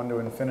equals 1 to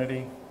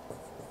infinity,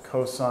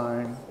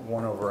 cosine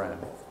 1 over n.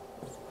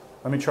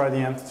 Let me try the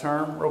nth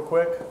term real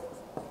quick.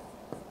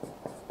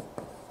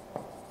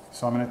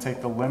 So I'm going to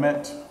take the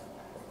limit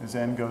as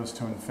n goes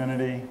to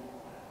infinity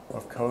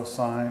of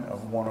cosine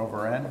of 1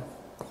 over n.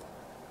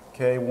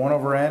 Okay, 1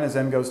 over n as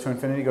n goes to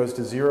infinity goes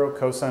to 0.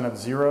 Cosine of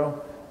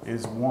 0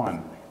 is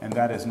 1, and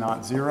that is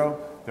not 0.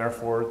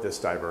 Therefore, this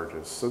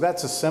diverges. So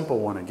that's a simple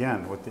one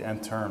again with the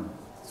nth term.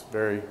 It's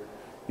very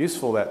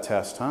useful, that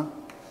test, huh?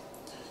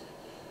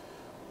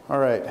 All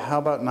right, how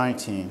about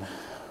 19?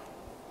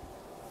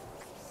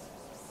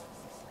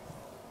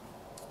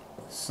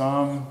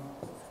 Sum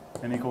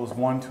n equals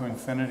 1 to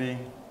infinity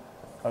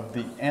of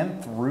the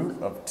nth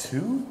root of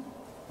 2?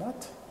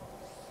 What?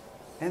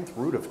 Nth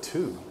root of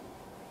 2.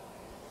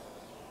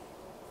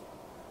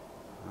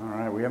 All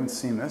right, we haven't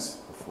seen this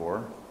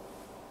before.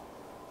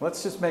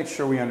 Let's just make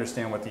sure we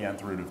understand what the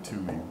nth root of 2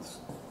 means.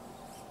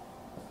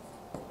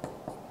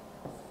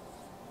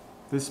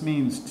 This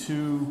means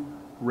 2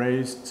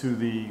 raised to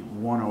the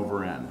 1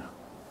 over n.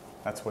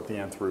 That's what the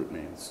nth root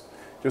means.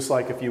 Just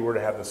like if you were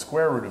to have the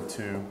square root of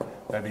 2,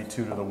 that'd be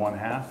 2 to the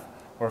 1/2.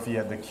 Or if you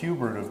had the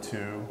cube root of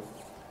 2,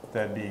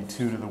 that'd be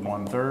 2 to the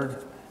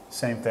 1/3.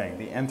 Same thing.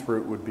 The nth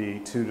root would be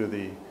 2 to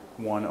the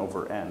 1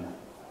 over n.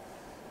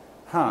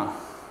 Huh.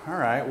 All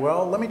right.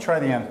 Well, let me try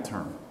the nth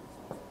term.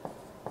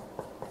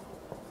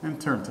 Nth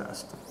term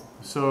test.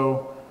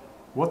 So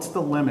what's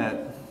the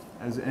limit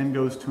as n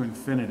goes to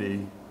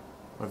infinity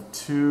of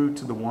 2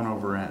 to the 1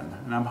 over n?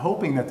 And I'm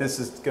hoping that this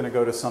is going to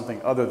go to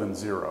something other than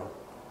 0.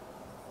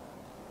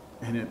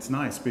 And it's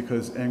nice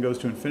because n goes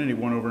to infinity,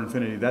 1 over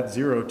infinity, that's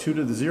 0. 2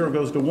 to the 0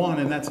 goes to 1,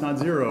 and that's not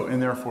 0,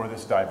 and therefore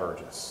this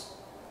diverges.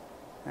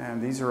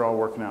 And these are all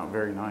working out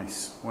very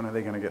nice. When are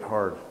they going to get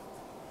hard?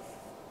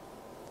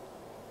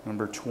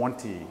 Number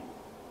 20.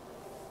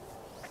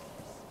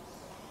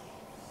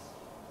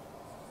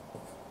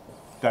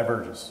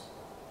 Diverges.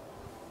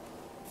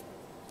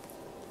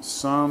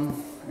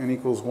 Sum n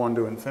equals 1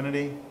 to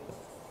infinity.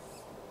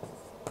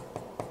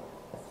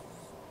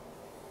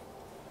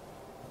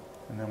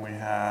 And then we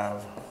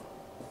have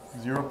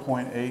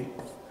 0.8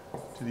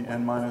 to the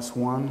n minus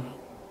 1.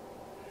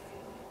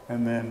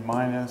 And then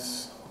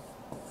minus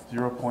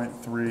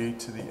 0.3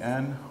 to the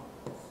n.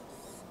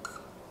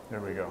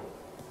 There we go.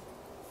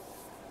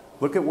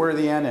 Look at where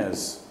the n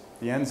is.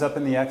 The n's up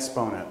in the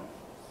exponent.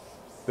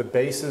 The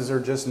bases are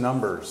just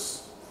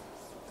numbers.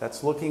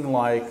 That's looking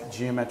like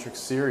geometric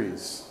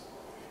series.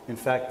 In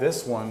fact,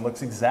 this one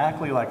looks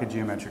exactly like a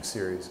geometric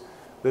series.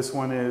 This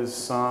one is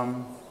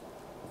sum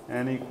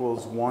n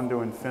equals 1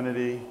 to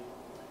infinity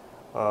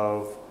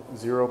of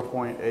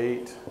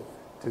 0.8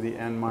 to the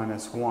n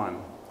minus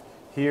 1.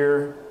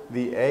 Here,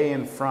 the a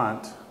in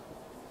front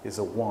is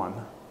a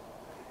 1,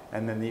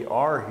 and then the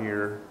r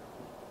here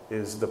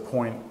is the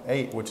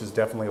 0.8, which is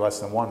definitely less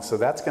than 1, so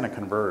that's going to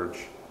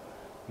converge.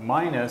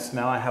 Minus,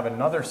 now I have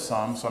another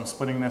sum, so I'm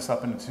splitting this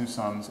up into two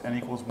sums, n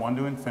equals 1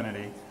 to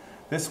infinity.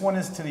 This one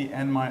is to the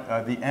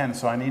n,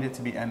 so I need it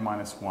to be n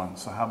minus 1.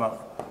 So how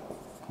about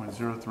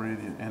 0.03,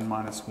 the n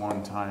minus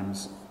 1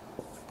 times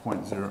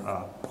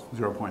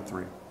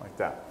 0.3, like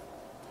that.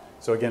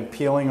 So again,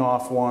 peeling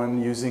off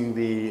 1 using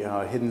the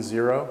hidden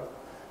 0.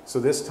 So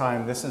this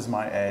time, this is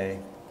my a,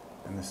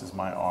 and this is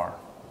my r.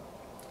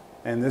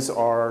 And this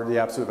r, the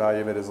absolute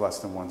value of it is less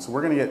than 1. So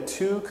we're going to get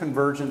two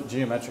convergent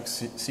geometric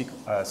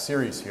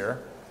series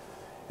here.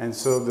 And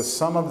so the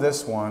sum of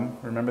this one,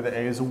 remember the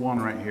a is a 1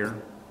 right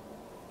here,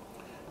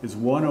 is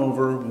 1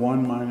 over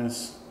 1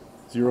 minus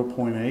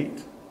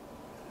 0.8.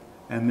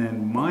 And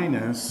then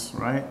minus,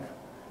 right,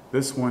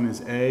 this one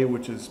is a,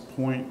 which is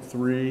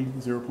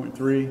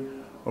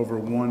 0.3 over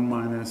 1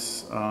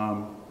 minus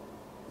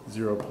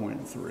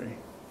 0.3.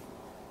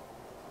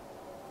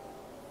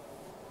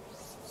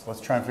 So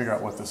let's try and figure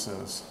out what this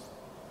is.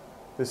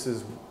 This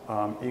is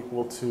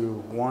equal to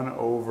 1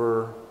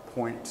 over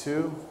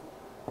 0.2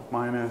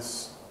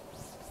 minus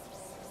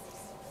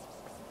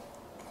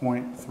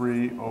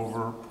 0.3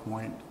 over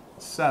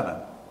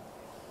 0.7.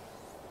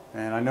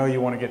 And I know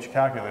you want to get your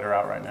calculator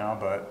out right now,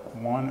 but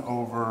 1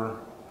 over,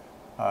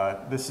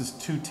 this is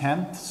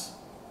 2/10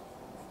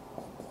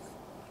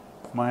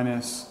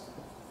 minus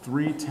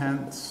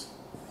 3/10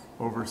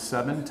 over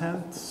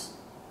 7/10.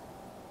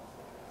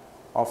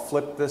 I'll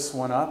flip this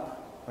one up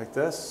like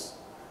this.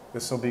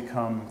 This will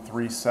become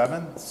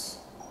 3/7.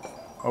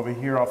 Over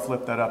here, I'll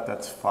flip that up,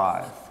 that's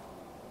 5.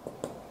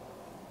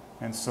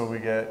 And so we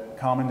get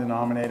common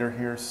denominator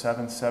here,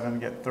 7,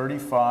 get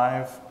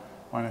 35,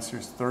 minus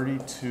here's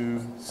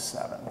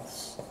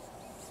 32/7.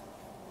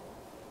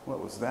 What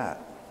was that?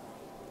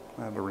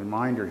 I have a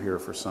reminder here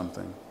for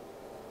something.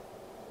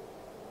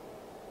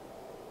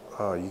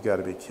 Oh, you got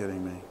to be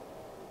kidding me.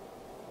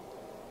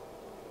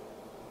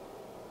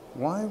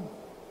 Why?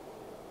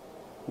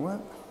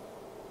 What?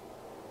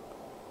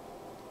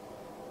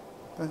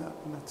 That's not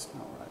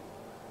right.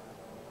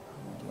 What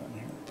am I doing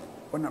here?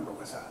 What number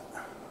was that?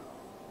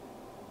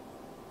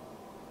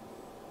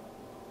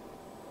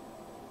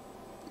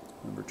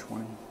 Number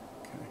 20.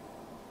 Okay.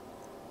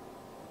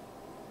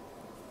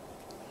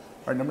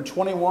 All right, number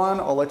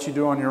 21, I'll let you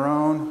do on your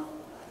own.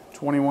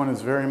 21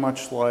 is very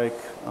much like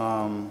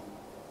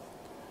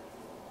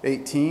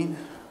 18.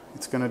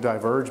 It's going to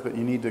diverge, but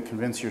you need to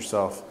convince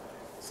yourself.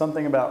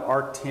 Something about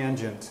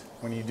arctangent,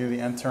 when you do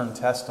the n-term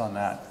test on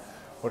that,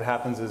 what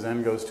happens is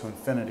n goes to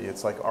infinity.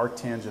 It's like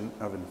arctangent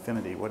of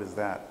infinity. What is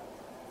that?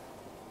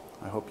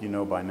 I hope you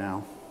know by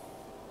now.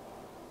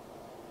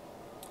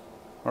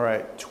 All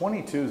right,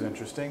 22 is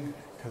interesting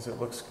because it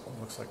looks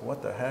like,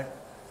 what the heck?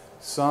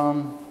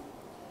 Sum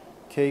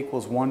k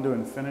equals 1 to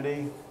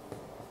infinity.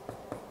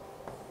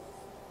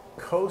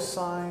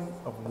 Cosine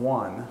of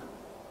 1,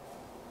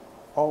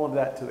 all of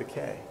that to the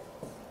k.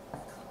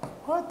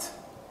 What?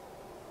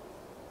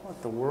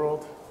 What the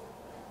world?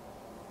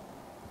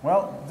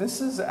 Well,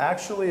 this is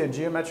actually a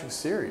geometric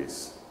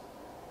series.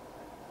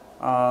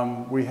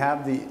 We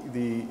have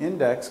the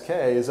index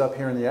k is up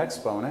here in the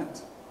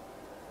exponent.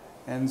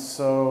 And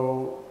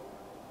so,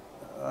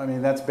 I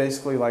mean, that's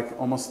basically like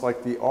almost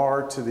like the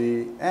r to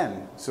the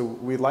n. So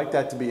we'd like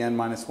that to be n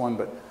minus 1,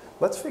 but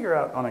let's figure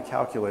out on a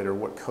calculator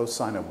what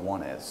cosine of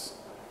 1 is.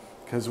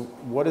 Because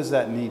what does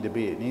that need to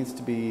be? It needs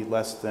to be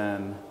less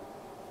than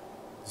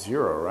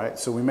 0, right?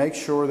 So we make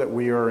sure that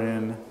we are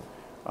in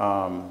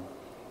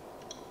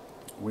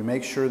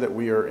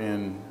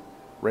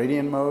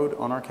radian mode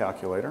on our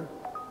calculator.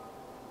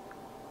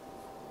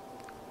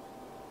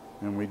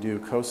 And we do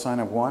cosine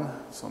of 1.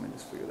 So let me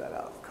just figure that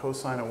out.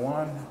 Cosine of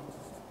 1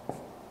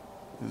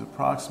 is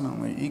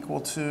approximately equal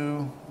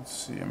to, let's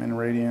see, I'm in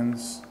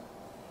radians,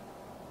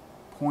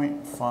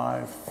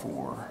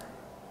 0.54.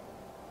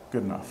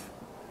 Good enough.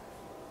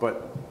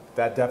 But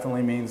that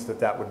definitely means that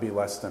that would be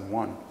less than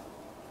 1.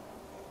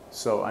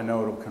 So I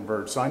know it'll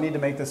converge. So I need to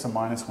make this a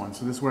minus 1.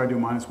 So this is where I do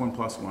minus 1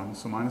 plus 1.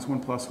 So minus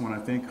 1 plus 1, I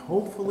think,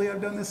 hopefully I've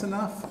done this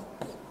enough.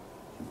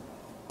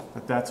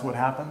 But that's what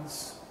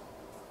happens.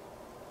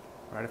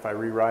 Right, if I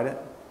rewrite it.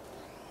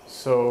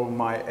 So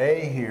my a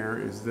here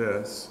is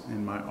this,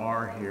 and my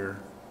r here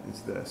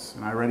is this.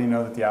 And I already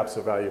know that the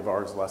absolute value of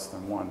r is less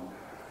than 1.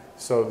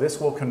 So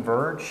this will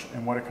converge,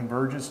 and what it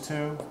converges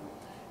to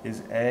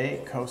is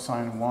a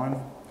cosine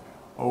 1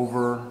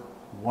 over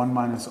 1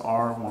 minus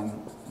r,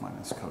 1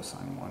 minus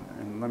cosine 1.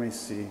 And let me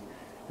see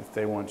if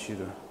they want you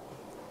to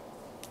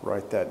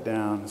write that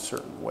down a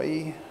certain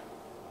way.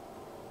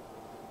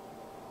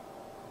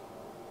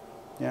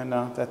 Yeah,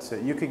 no, that's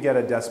it. You could get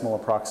a decimal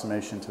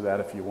approximation to that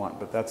if you want,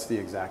 but that's the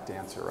exact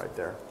answer right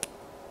there.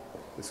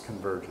 This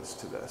converges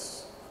to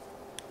this.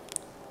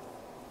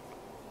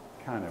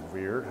 Kind of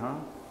weird, huh?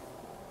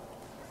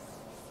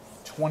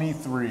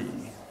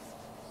 23.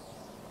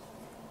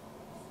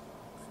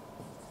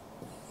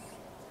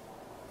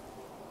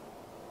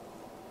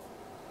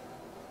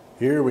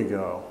 Here we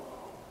go.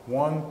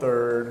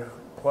 1/3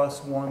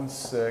 plus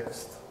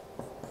 1/6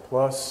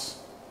 plus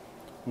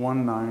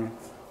 1/9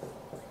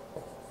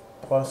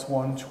 plus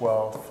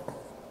 1/12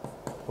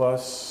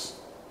 plus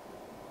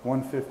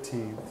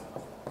 1/15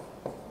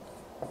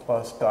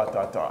 plus dot,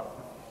 dot, dot.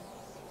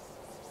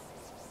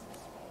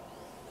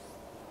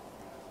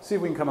 See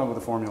if we can come up with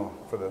a formula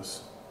for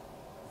this.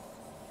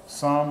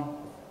 Sum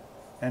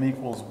n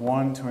equals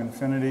 1 to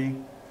infinity.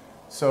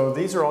 So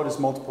these are all just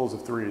multiples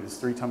of 3. It's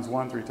 3 times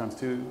 1, 3 times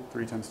 2,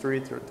 3 times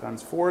 3, 3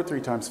 times 4, 3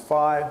 times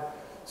 5.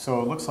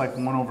 So it looks like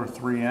 1 over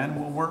 3n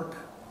will work.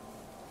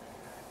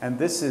 And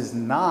this is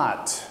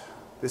not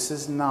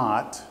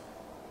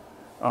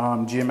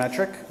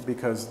geometric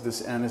because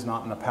this n is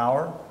not in a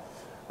power.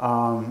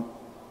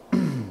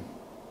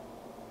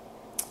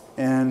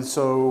 And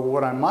so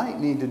what I might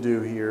need to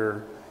do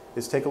here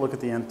is take a look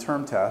at the nth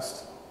term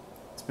test.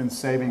 It's been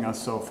saving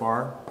us so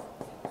far.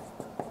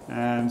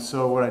 And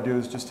so what I do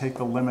is just take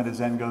the limit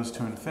as n goes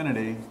to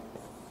infinity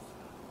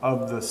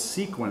of the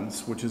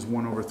sequence, which is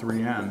 1 over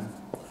 3n,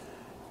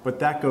 but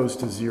that goes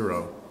to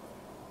 0.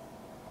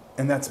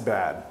 And that's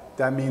bad.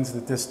 That means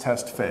that this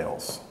test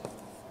fails.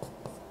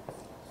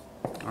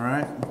 All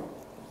right?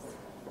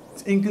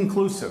 It's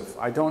inconclusive.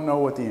 I don't know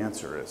what the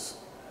answer is.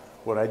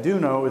 What I do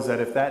know is that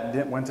if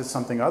that went to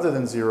something other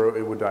than 0,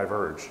 it would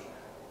diverge.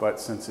 But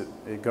since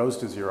it goes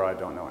to 0, I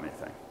don't know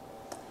anything.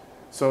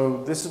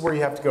 So this is where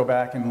you have to go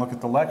back and look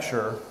at the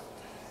lecture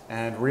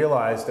and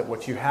realize that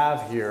what you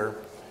have here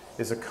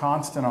is a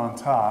constant on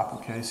top.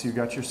 Okay, so you've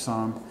got your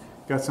sum.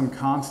 You've got some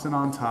constant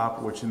on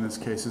top, which in this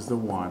case is the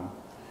 1,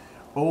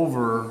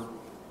 over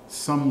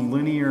some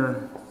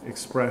linear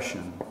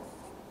expression.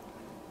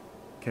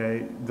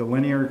 Okay, the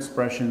linear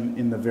expression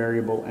in the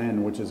variable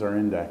n, which is our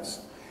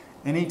index.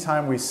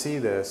 Anytime we see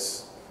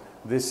this,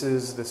 this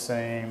is the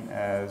same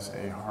as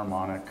a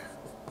harmonic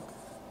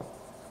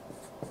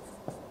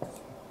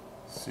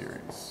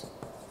series.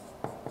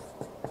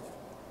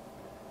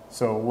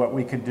 So what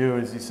we could do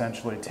is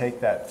essentially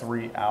take that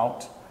 3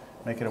 out,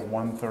 make it a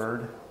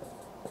 1/3,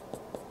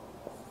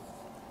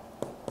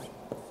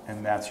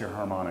 and that's your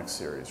harmonic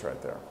series right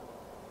there.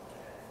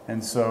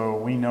 And so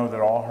we know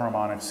that all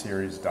harmonic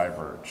series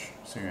diverge.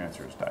 So your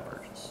answer is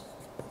diverges.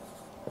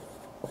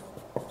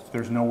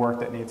 There's no work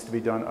that needs to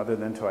be done other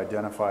than to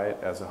identify it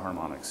as a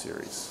harmonic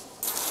series.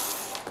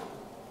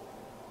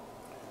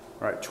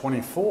 All right,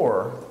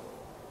 24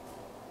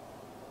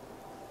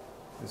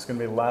 is going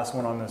to be the last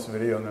one on this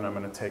video, and then I'm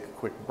going to take a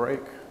quick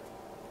break.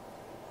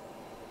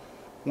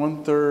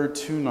 1/3,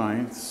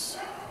 2/9.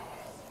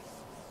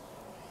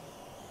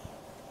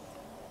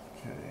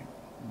 Okay,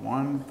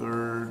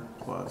 1/3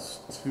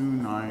 plus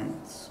 2/9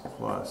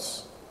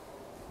 plus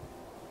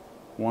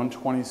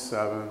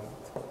 1/27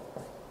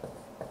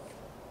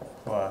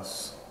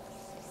 plus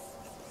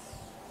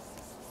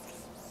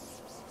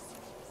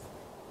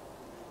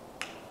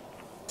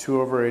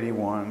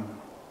 2/81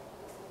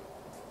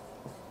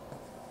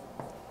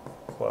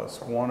 plus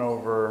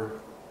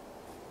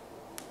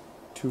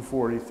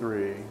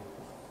 1/243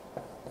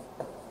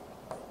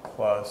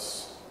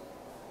 plus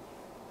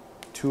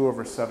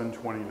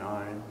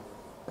 2/729.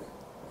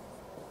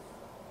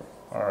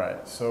 All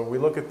right, so we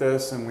look at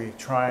this and we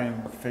try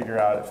and figure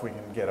out if we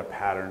can get a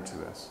pattern to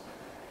this.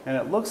 And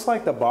it looks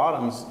like the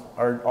bottoms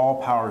are all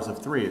powers of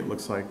 3. It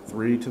looks like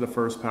 3 to the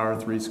first power,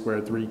 3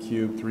 squared, 3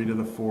 cubed, 3 to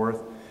the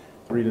fourth,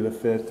 3 to the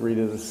fifth, 3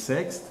 to the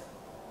sixth.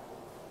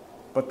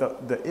 But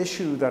the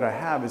issue that I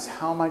have is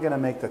how am I going to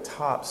make the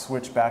top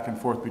switch back and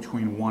forth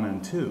between 1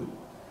 and 2?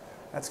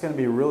 That's going to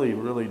be really,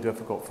 really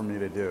difficult for me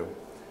to do.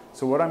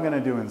 So what I'm going to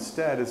do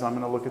instead is I'm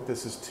going to look at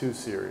this as 2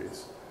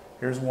 series.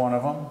 Here's one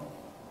of them,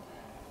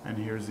 and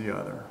here's the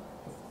other.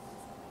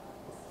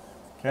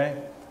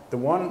 Okay? The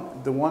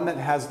one that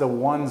has the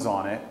 1s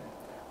on it,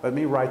 let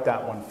me write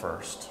that one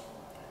first.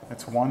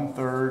 It's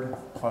 1/3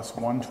 plus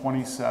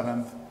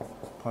 1/27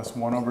 plus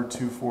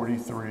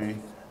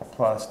 1/243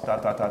 plus ...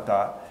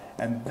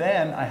 And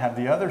then I have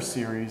the other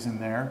series in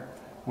there,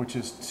 which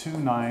is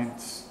 2/9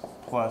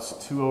 plus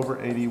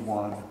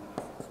 2/81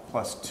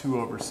 plus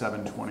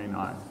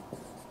 2/729.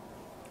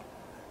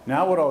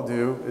 Now what I'll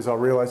do is I'll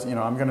realize,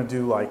 I'm going to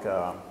do like,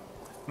 I'm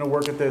going to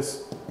work at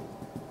this,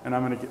 and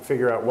I'm going to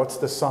figure out what's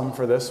the sum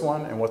for this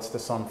one and what's the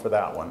sum for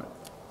that one.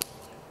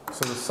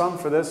 So the sum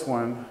for this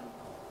one,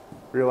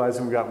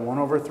 realizing we got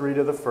 1/3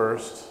 to the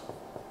first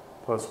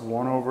plus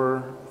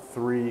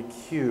 1/3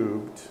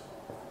 cubed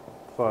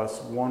plus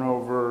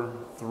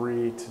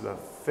 1/3 to the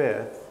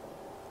fifth,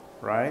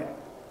 right?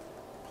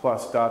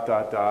 Plus ...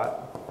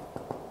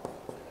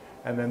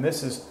 And then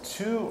this is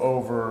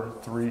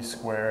 2/3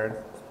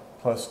 squared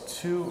plus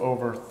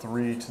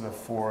 2/3 to the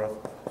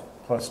fourth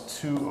plus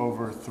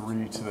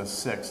 2/3 to the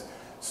sixth.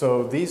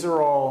 So these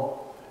are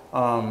all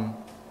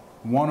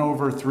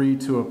 1/3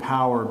 to a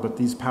power, but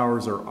these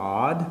powers are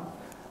odd.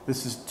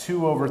 This is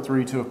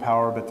 2/3 to a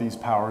power, but these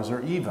powers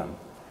are even.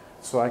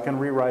 So I can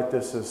rewrite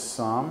this as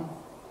sum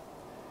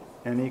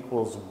n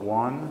equals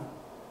 1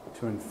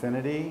 to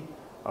infinity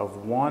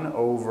of 1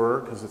 over,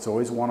 because it's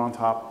always 1 on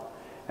top,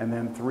 and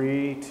then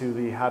 3 to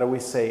the, how do we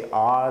say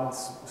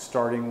odds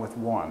starting with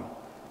 1?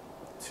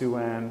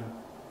 2n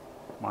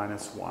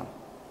minus 1.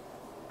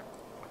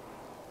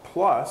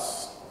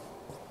 Plus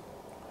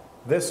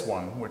this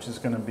one, which is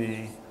going to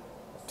be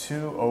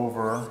 2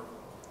 over,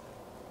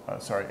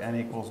 n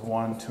equals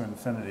 1 to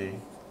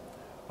infinity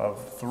of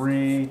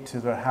 3 to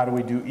the, how do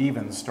we do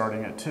even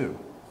starting at 2?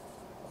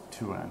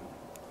 2n,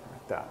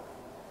 like that.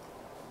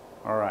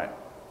 All right,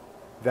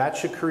 that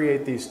should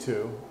create these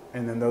two,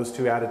 and then those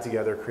two added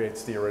together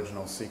creates the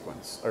original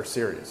sequence, or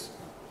series.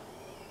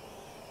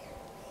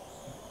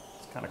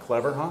 It's kind of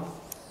clever, huh?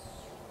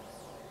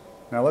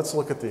 Now let's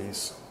look at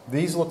these.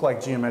 These look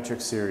like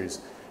geometric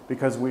series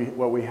because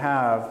what we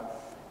have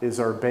is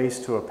our base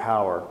to a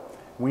power.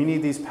 We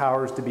need these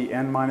powers to be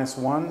n minus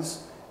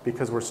 1s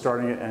because we're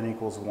starting at n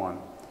equals 1.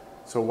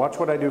 So watch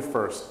what I do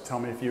first. Tell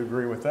me if you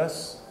agree with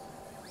this.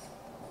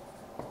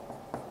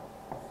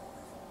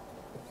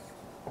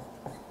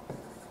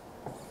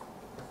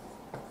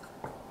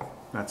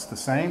 That's the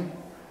same,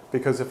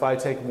 because if I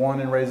take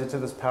 1 and raise it to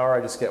this power, I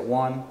just get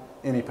 1.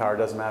 Any power,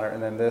 doesn't matter.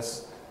 And then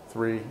this,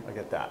 3, I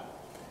get that.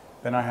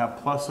 Then I have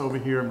plus over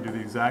here. I'm going to do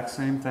the exact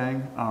same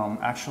thing.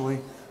 Actually,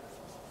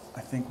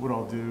 I think what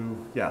I'll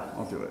do, yeah,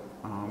 I'll do it.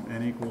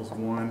 N equals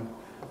 1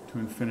 to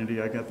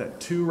infinity. I got that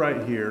 2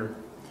 right here.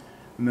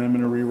 And then I'm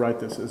going to rewrite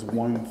this as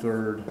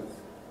 1/3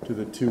 to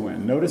the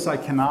 2n. Notice I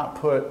cannot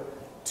put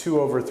 2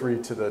 over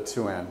 3 to the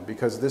 2n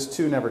because this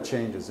 2 never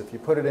changes. If you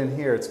put it in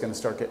here, it's going to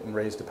start getting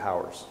raised to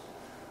powers.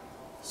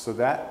 So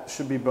that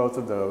should be both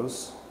of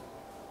those.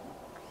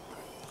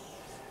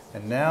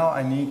 And now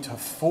I need to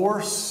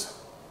force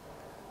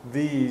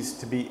these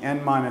to be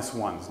n minus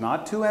 1s.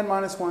 Not 2n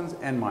minus 1s,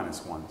 n minus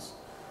 1s.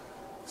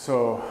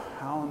 So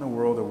how in the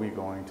world are we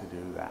going to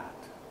do that?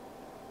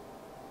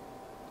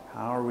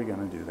 How are we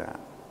going to do that?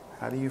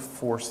 How do you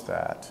force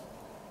that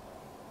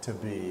to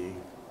be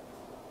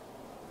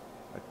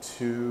a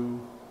 2,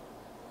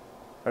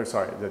 or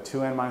sorry, the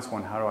 2n minus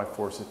 1, how do I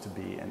force it to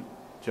be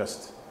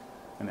just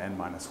an n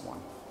minus 1?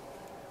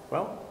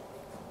 Well,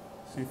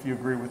 see if you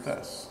agree with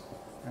this.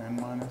 N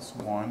minus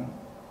 1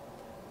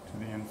 to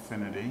the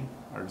infinity,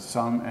 or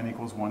sum n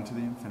equals 1 to the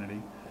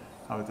infinity.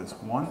 How about this?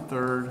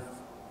 1/3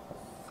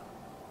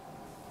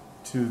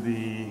 to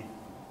the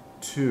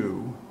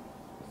 2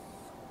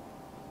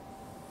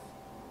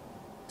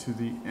 to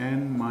the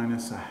n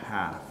minus a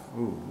half.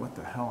 Ooh, what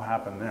the hell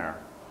happened there?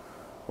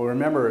 Well,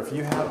 remember, if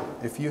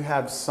you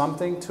have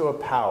something to a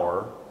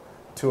power,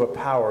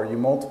 you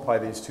multiply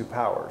these two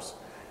powers.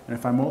 And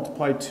if I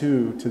multiply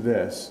 2 to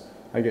this,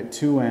 I get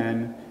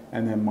 2n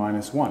and then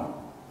minus 1.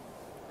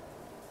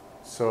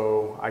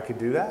 So I could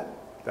do that.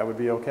 That would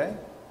be okay.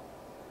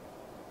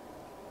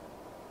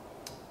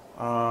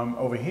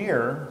 Over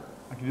here,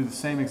 I can do the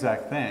same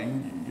exact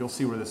thing. You'll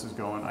see where this is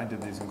going. I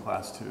did these in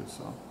class too.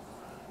 So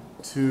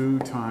 2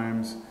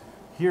 times,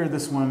 here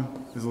this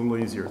one is a little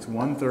easier. It's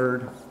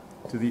 1/3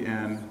 to the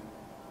n,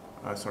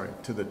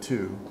 to the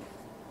 2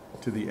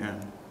 to the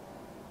n.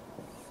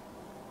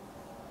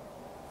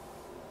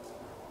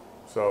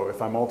 So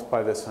if I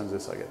multiply this times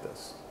this, I get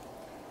this.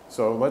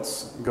 So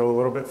let's go a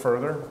little bit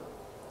further.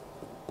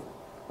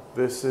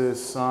 This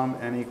is sum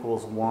n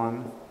equals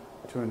 1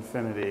 to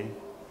infinity.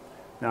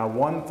 Now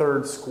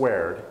 1/3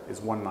 squared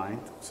is 1/9.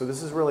 So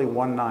this is really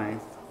 1/9,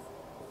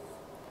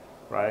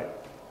 right,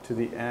 to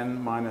the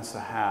n minus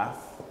a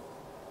half.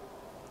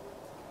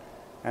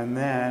 And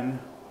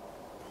then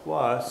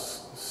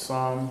plus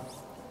sum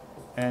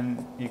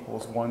n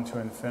equals 1 to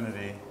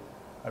infinity.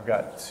 I've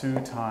got 2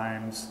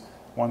 times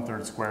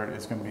 1/3 squared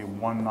is going to be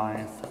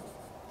 1/9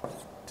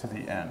 to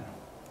the n.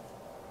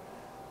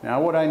 Now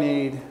what I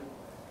need,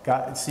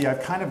 see,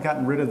 I've kind of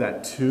gotten rid of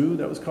that 2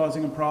 that was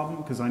causing a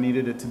problem because I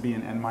needed it to be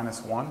an n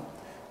minus 1.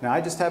 Now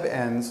I just have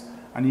n's.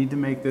 I need to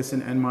make this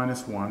an n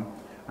minus 1.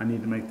 I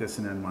need to make this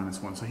an n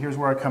minus 1. So here's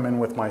where I come in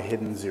with my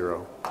hidden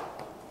 0.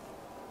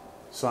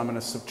 So I'm going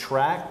to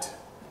subtract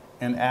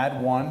and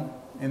add 1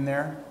 in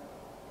there.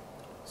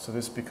 So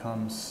this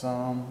becomes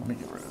sum, let me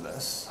get rid of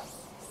this.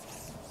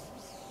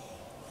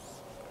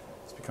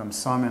 This becomes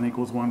sum n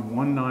equals 1,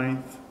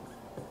 1/9.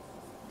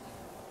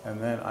 And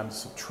then I'm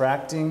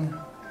subtracting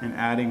and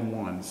adding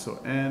 1. So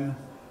n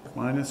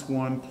minus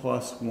 1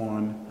 plus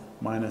 1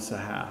 minus a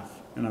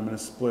half. And I'm going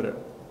to split it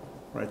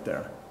right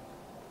there.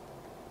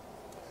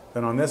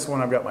 Then on this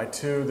one, I've got my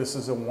 2. This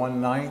is a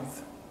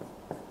 1/9.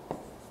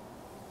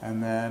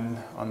 And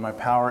then on my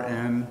power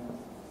n,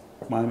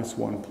 minus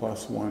 1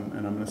 plus 1,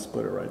 and I'm going to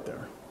split it right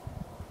there.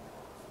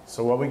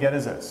 So what we get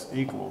is this,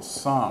 equals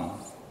sum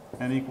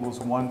n equals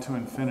 1 to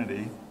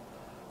infinity.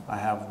 I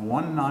have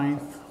 1/9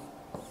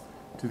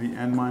 to the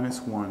n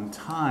minus 1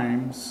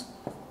 times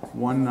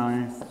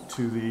 1/9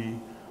 to the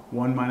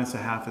 1 minus a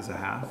half is a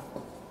half,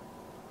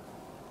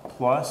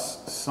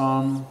 plus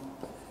sum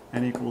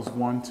n equals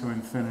 1 to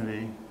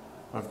infinity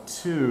of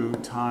 2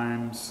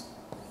 times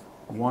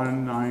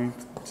 1/9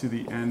 to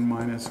the n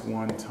minus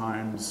 1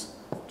 times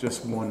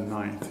just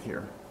 1/9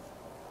 here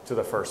to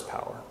the first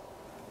power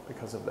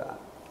because of that.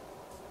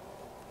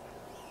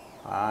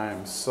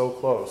 I'm so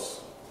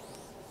close.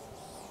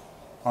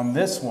 On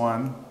this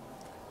one,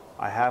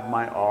 I have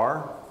my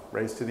r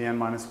raised to the n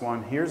minus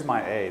 1. Here's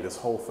my a, this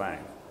whole thing.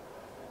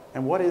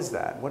 And what is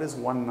that? What is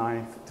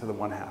 1/9 to the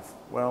 1/2?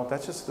 Well,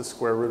 that's just the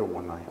square root of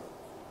 1/9,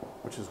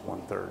 which is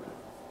 1/3.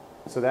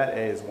 So that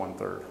a is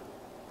 1/3.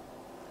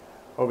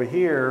 Over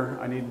here,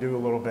 I need to do a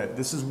little bit.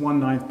 This is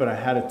 1/9, but I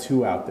had a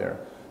 2 out there.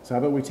 So how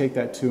about we take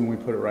that 2 and we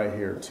put it right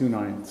here,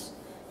 2/9,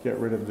 get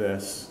rid of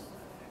this.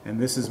 And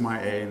this is my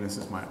a and this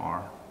is my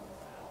r.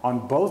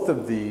 On both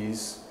of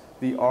these,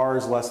 the r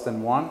is less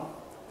than 1.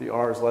 The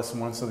r is less than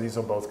 1, so these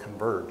will both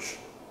converge.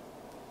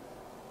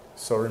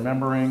 So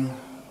remembering,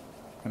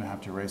 I'm going to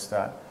have to erase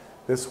that.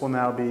 This will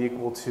now be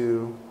equal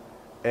to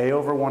a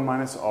over 1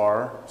 minus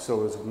r.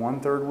 So as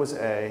 1/3 was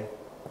a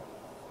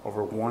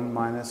over 1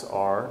 minus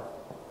r,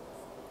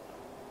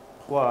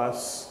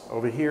 plus,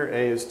 over here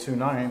a is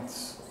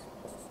 2/9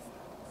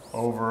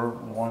 over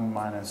 1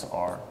 minus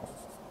r.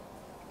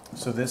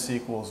 So this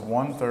equals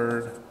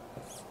 1/3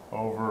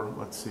 over,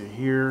 let's see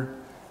here,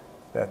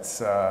 that's,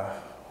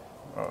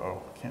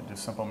 can't do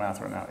simple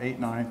math right now,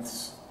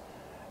 8/9,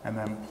 and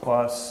then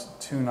plus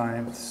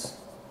 2/9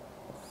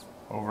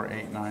 over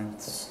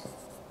 8/9.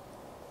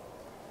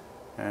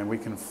 And we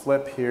can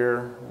flip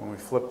here. When we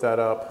flip that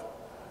up,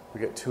 we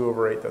get 2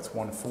 over 8, that's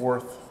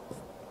 1/4.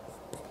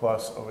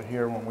 Plus over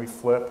here, when we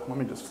flip, let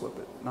me just flip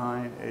it,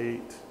 9,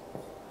 8,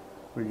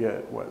 we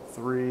get what,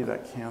 3,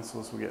 that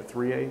cancels, we get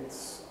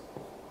 3/8.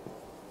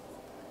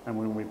 And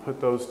when we put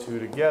those two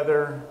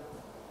together,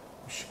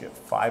 we should get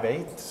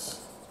 5/8.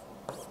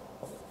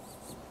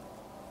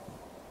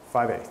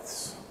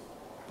 5/8.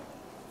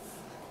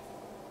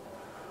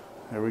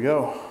 There we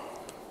go.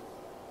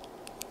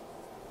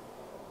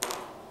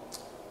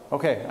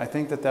 Okay, I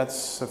think that that's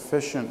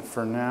sufficient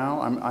for now.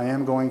 I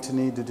am going to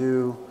need to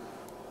do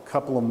a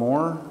couple of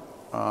more,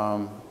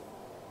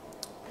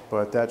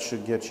 but that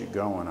should get you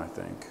going, I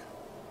think.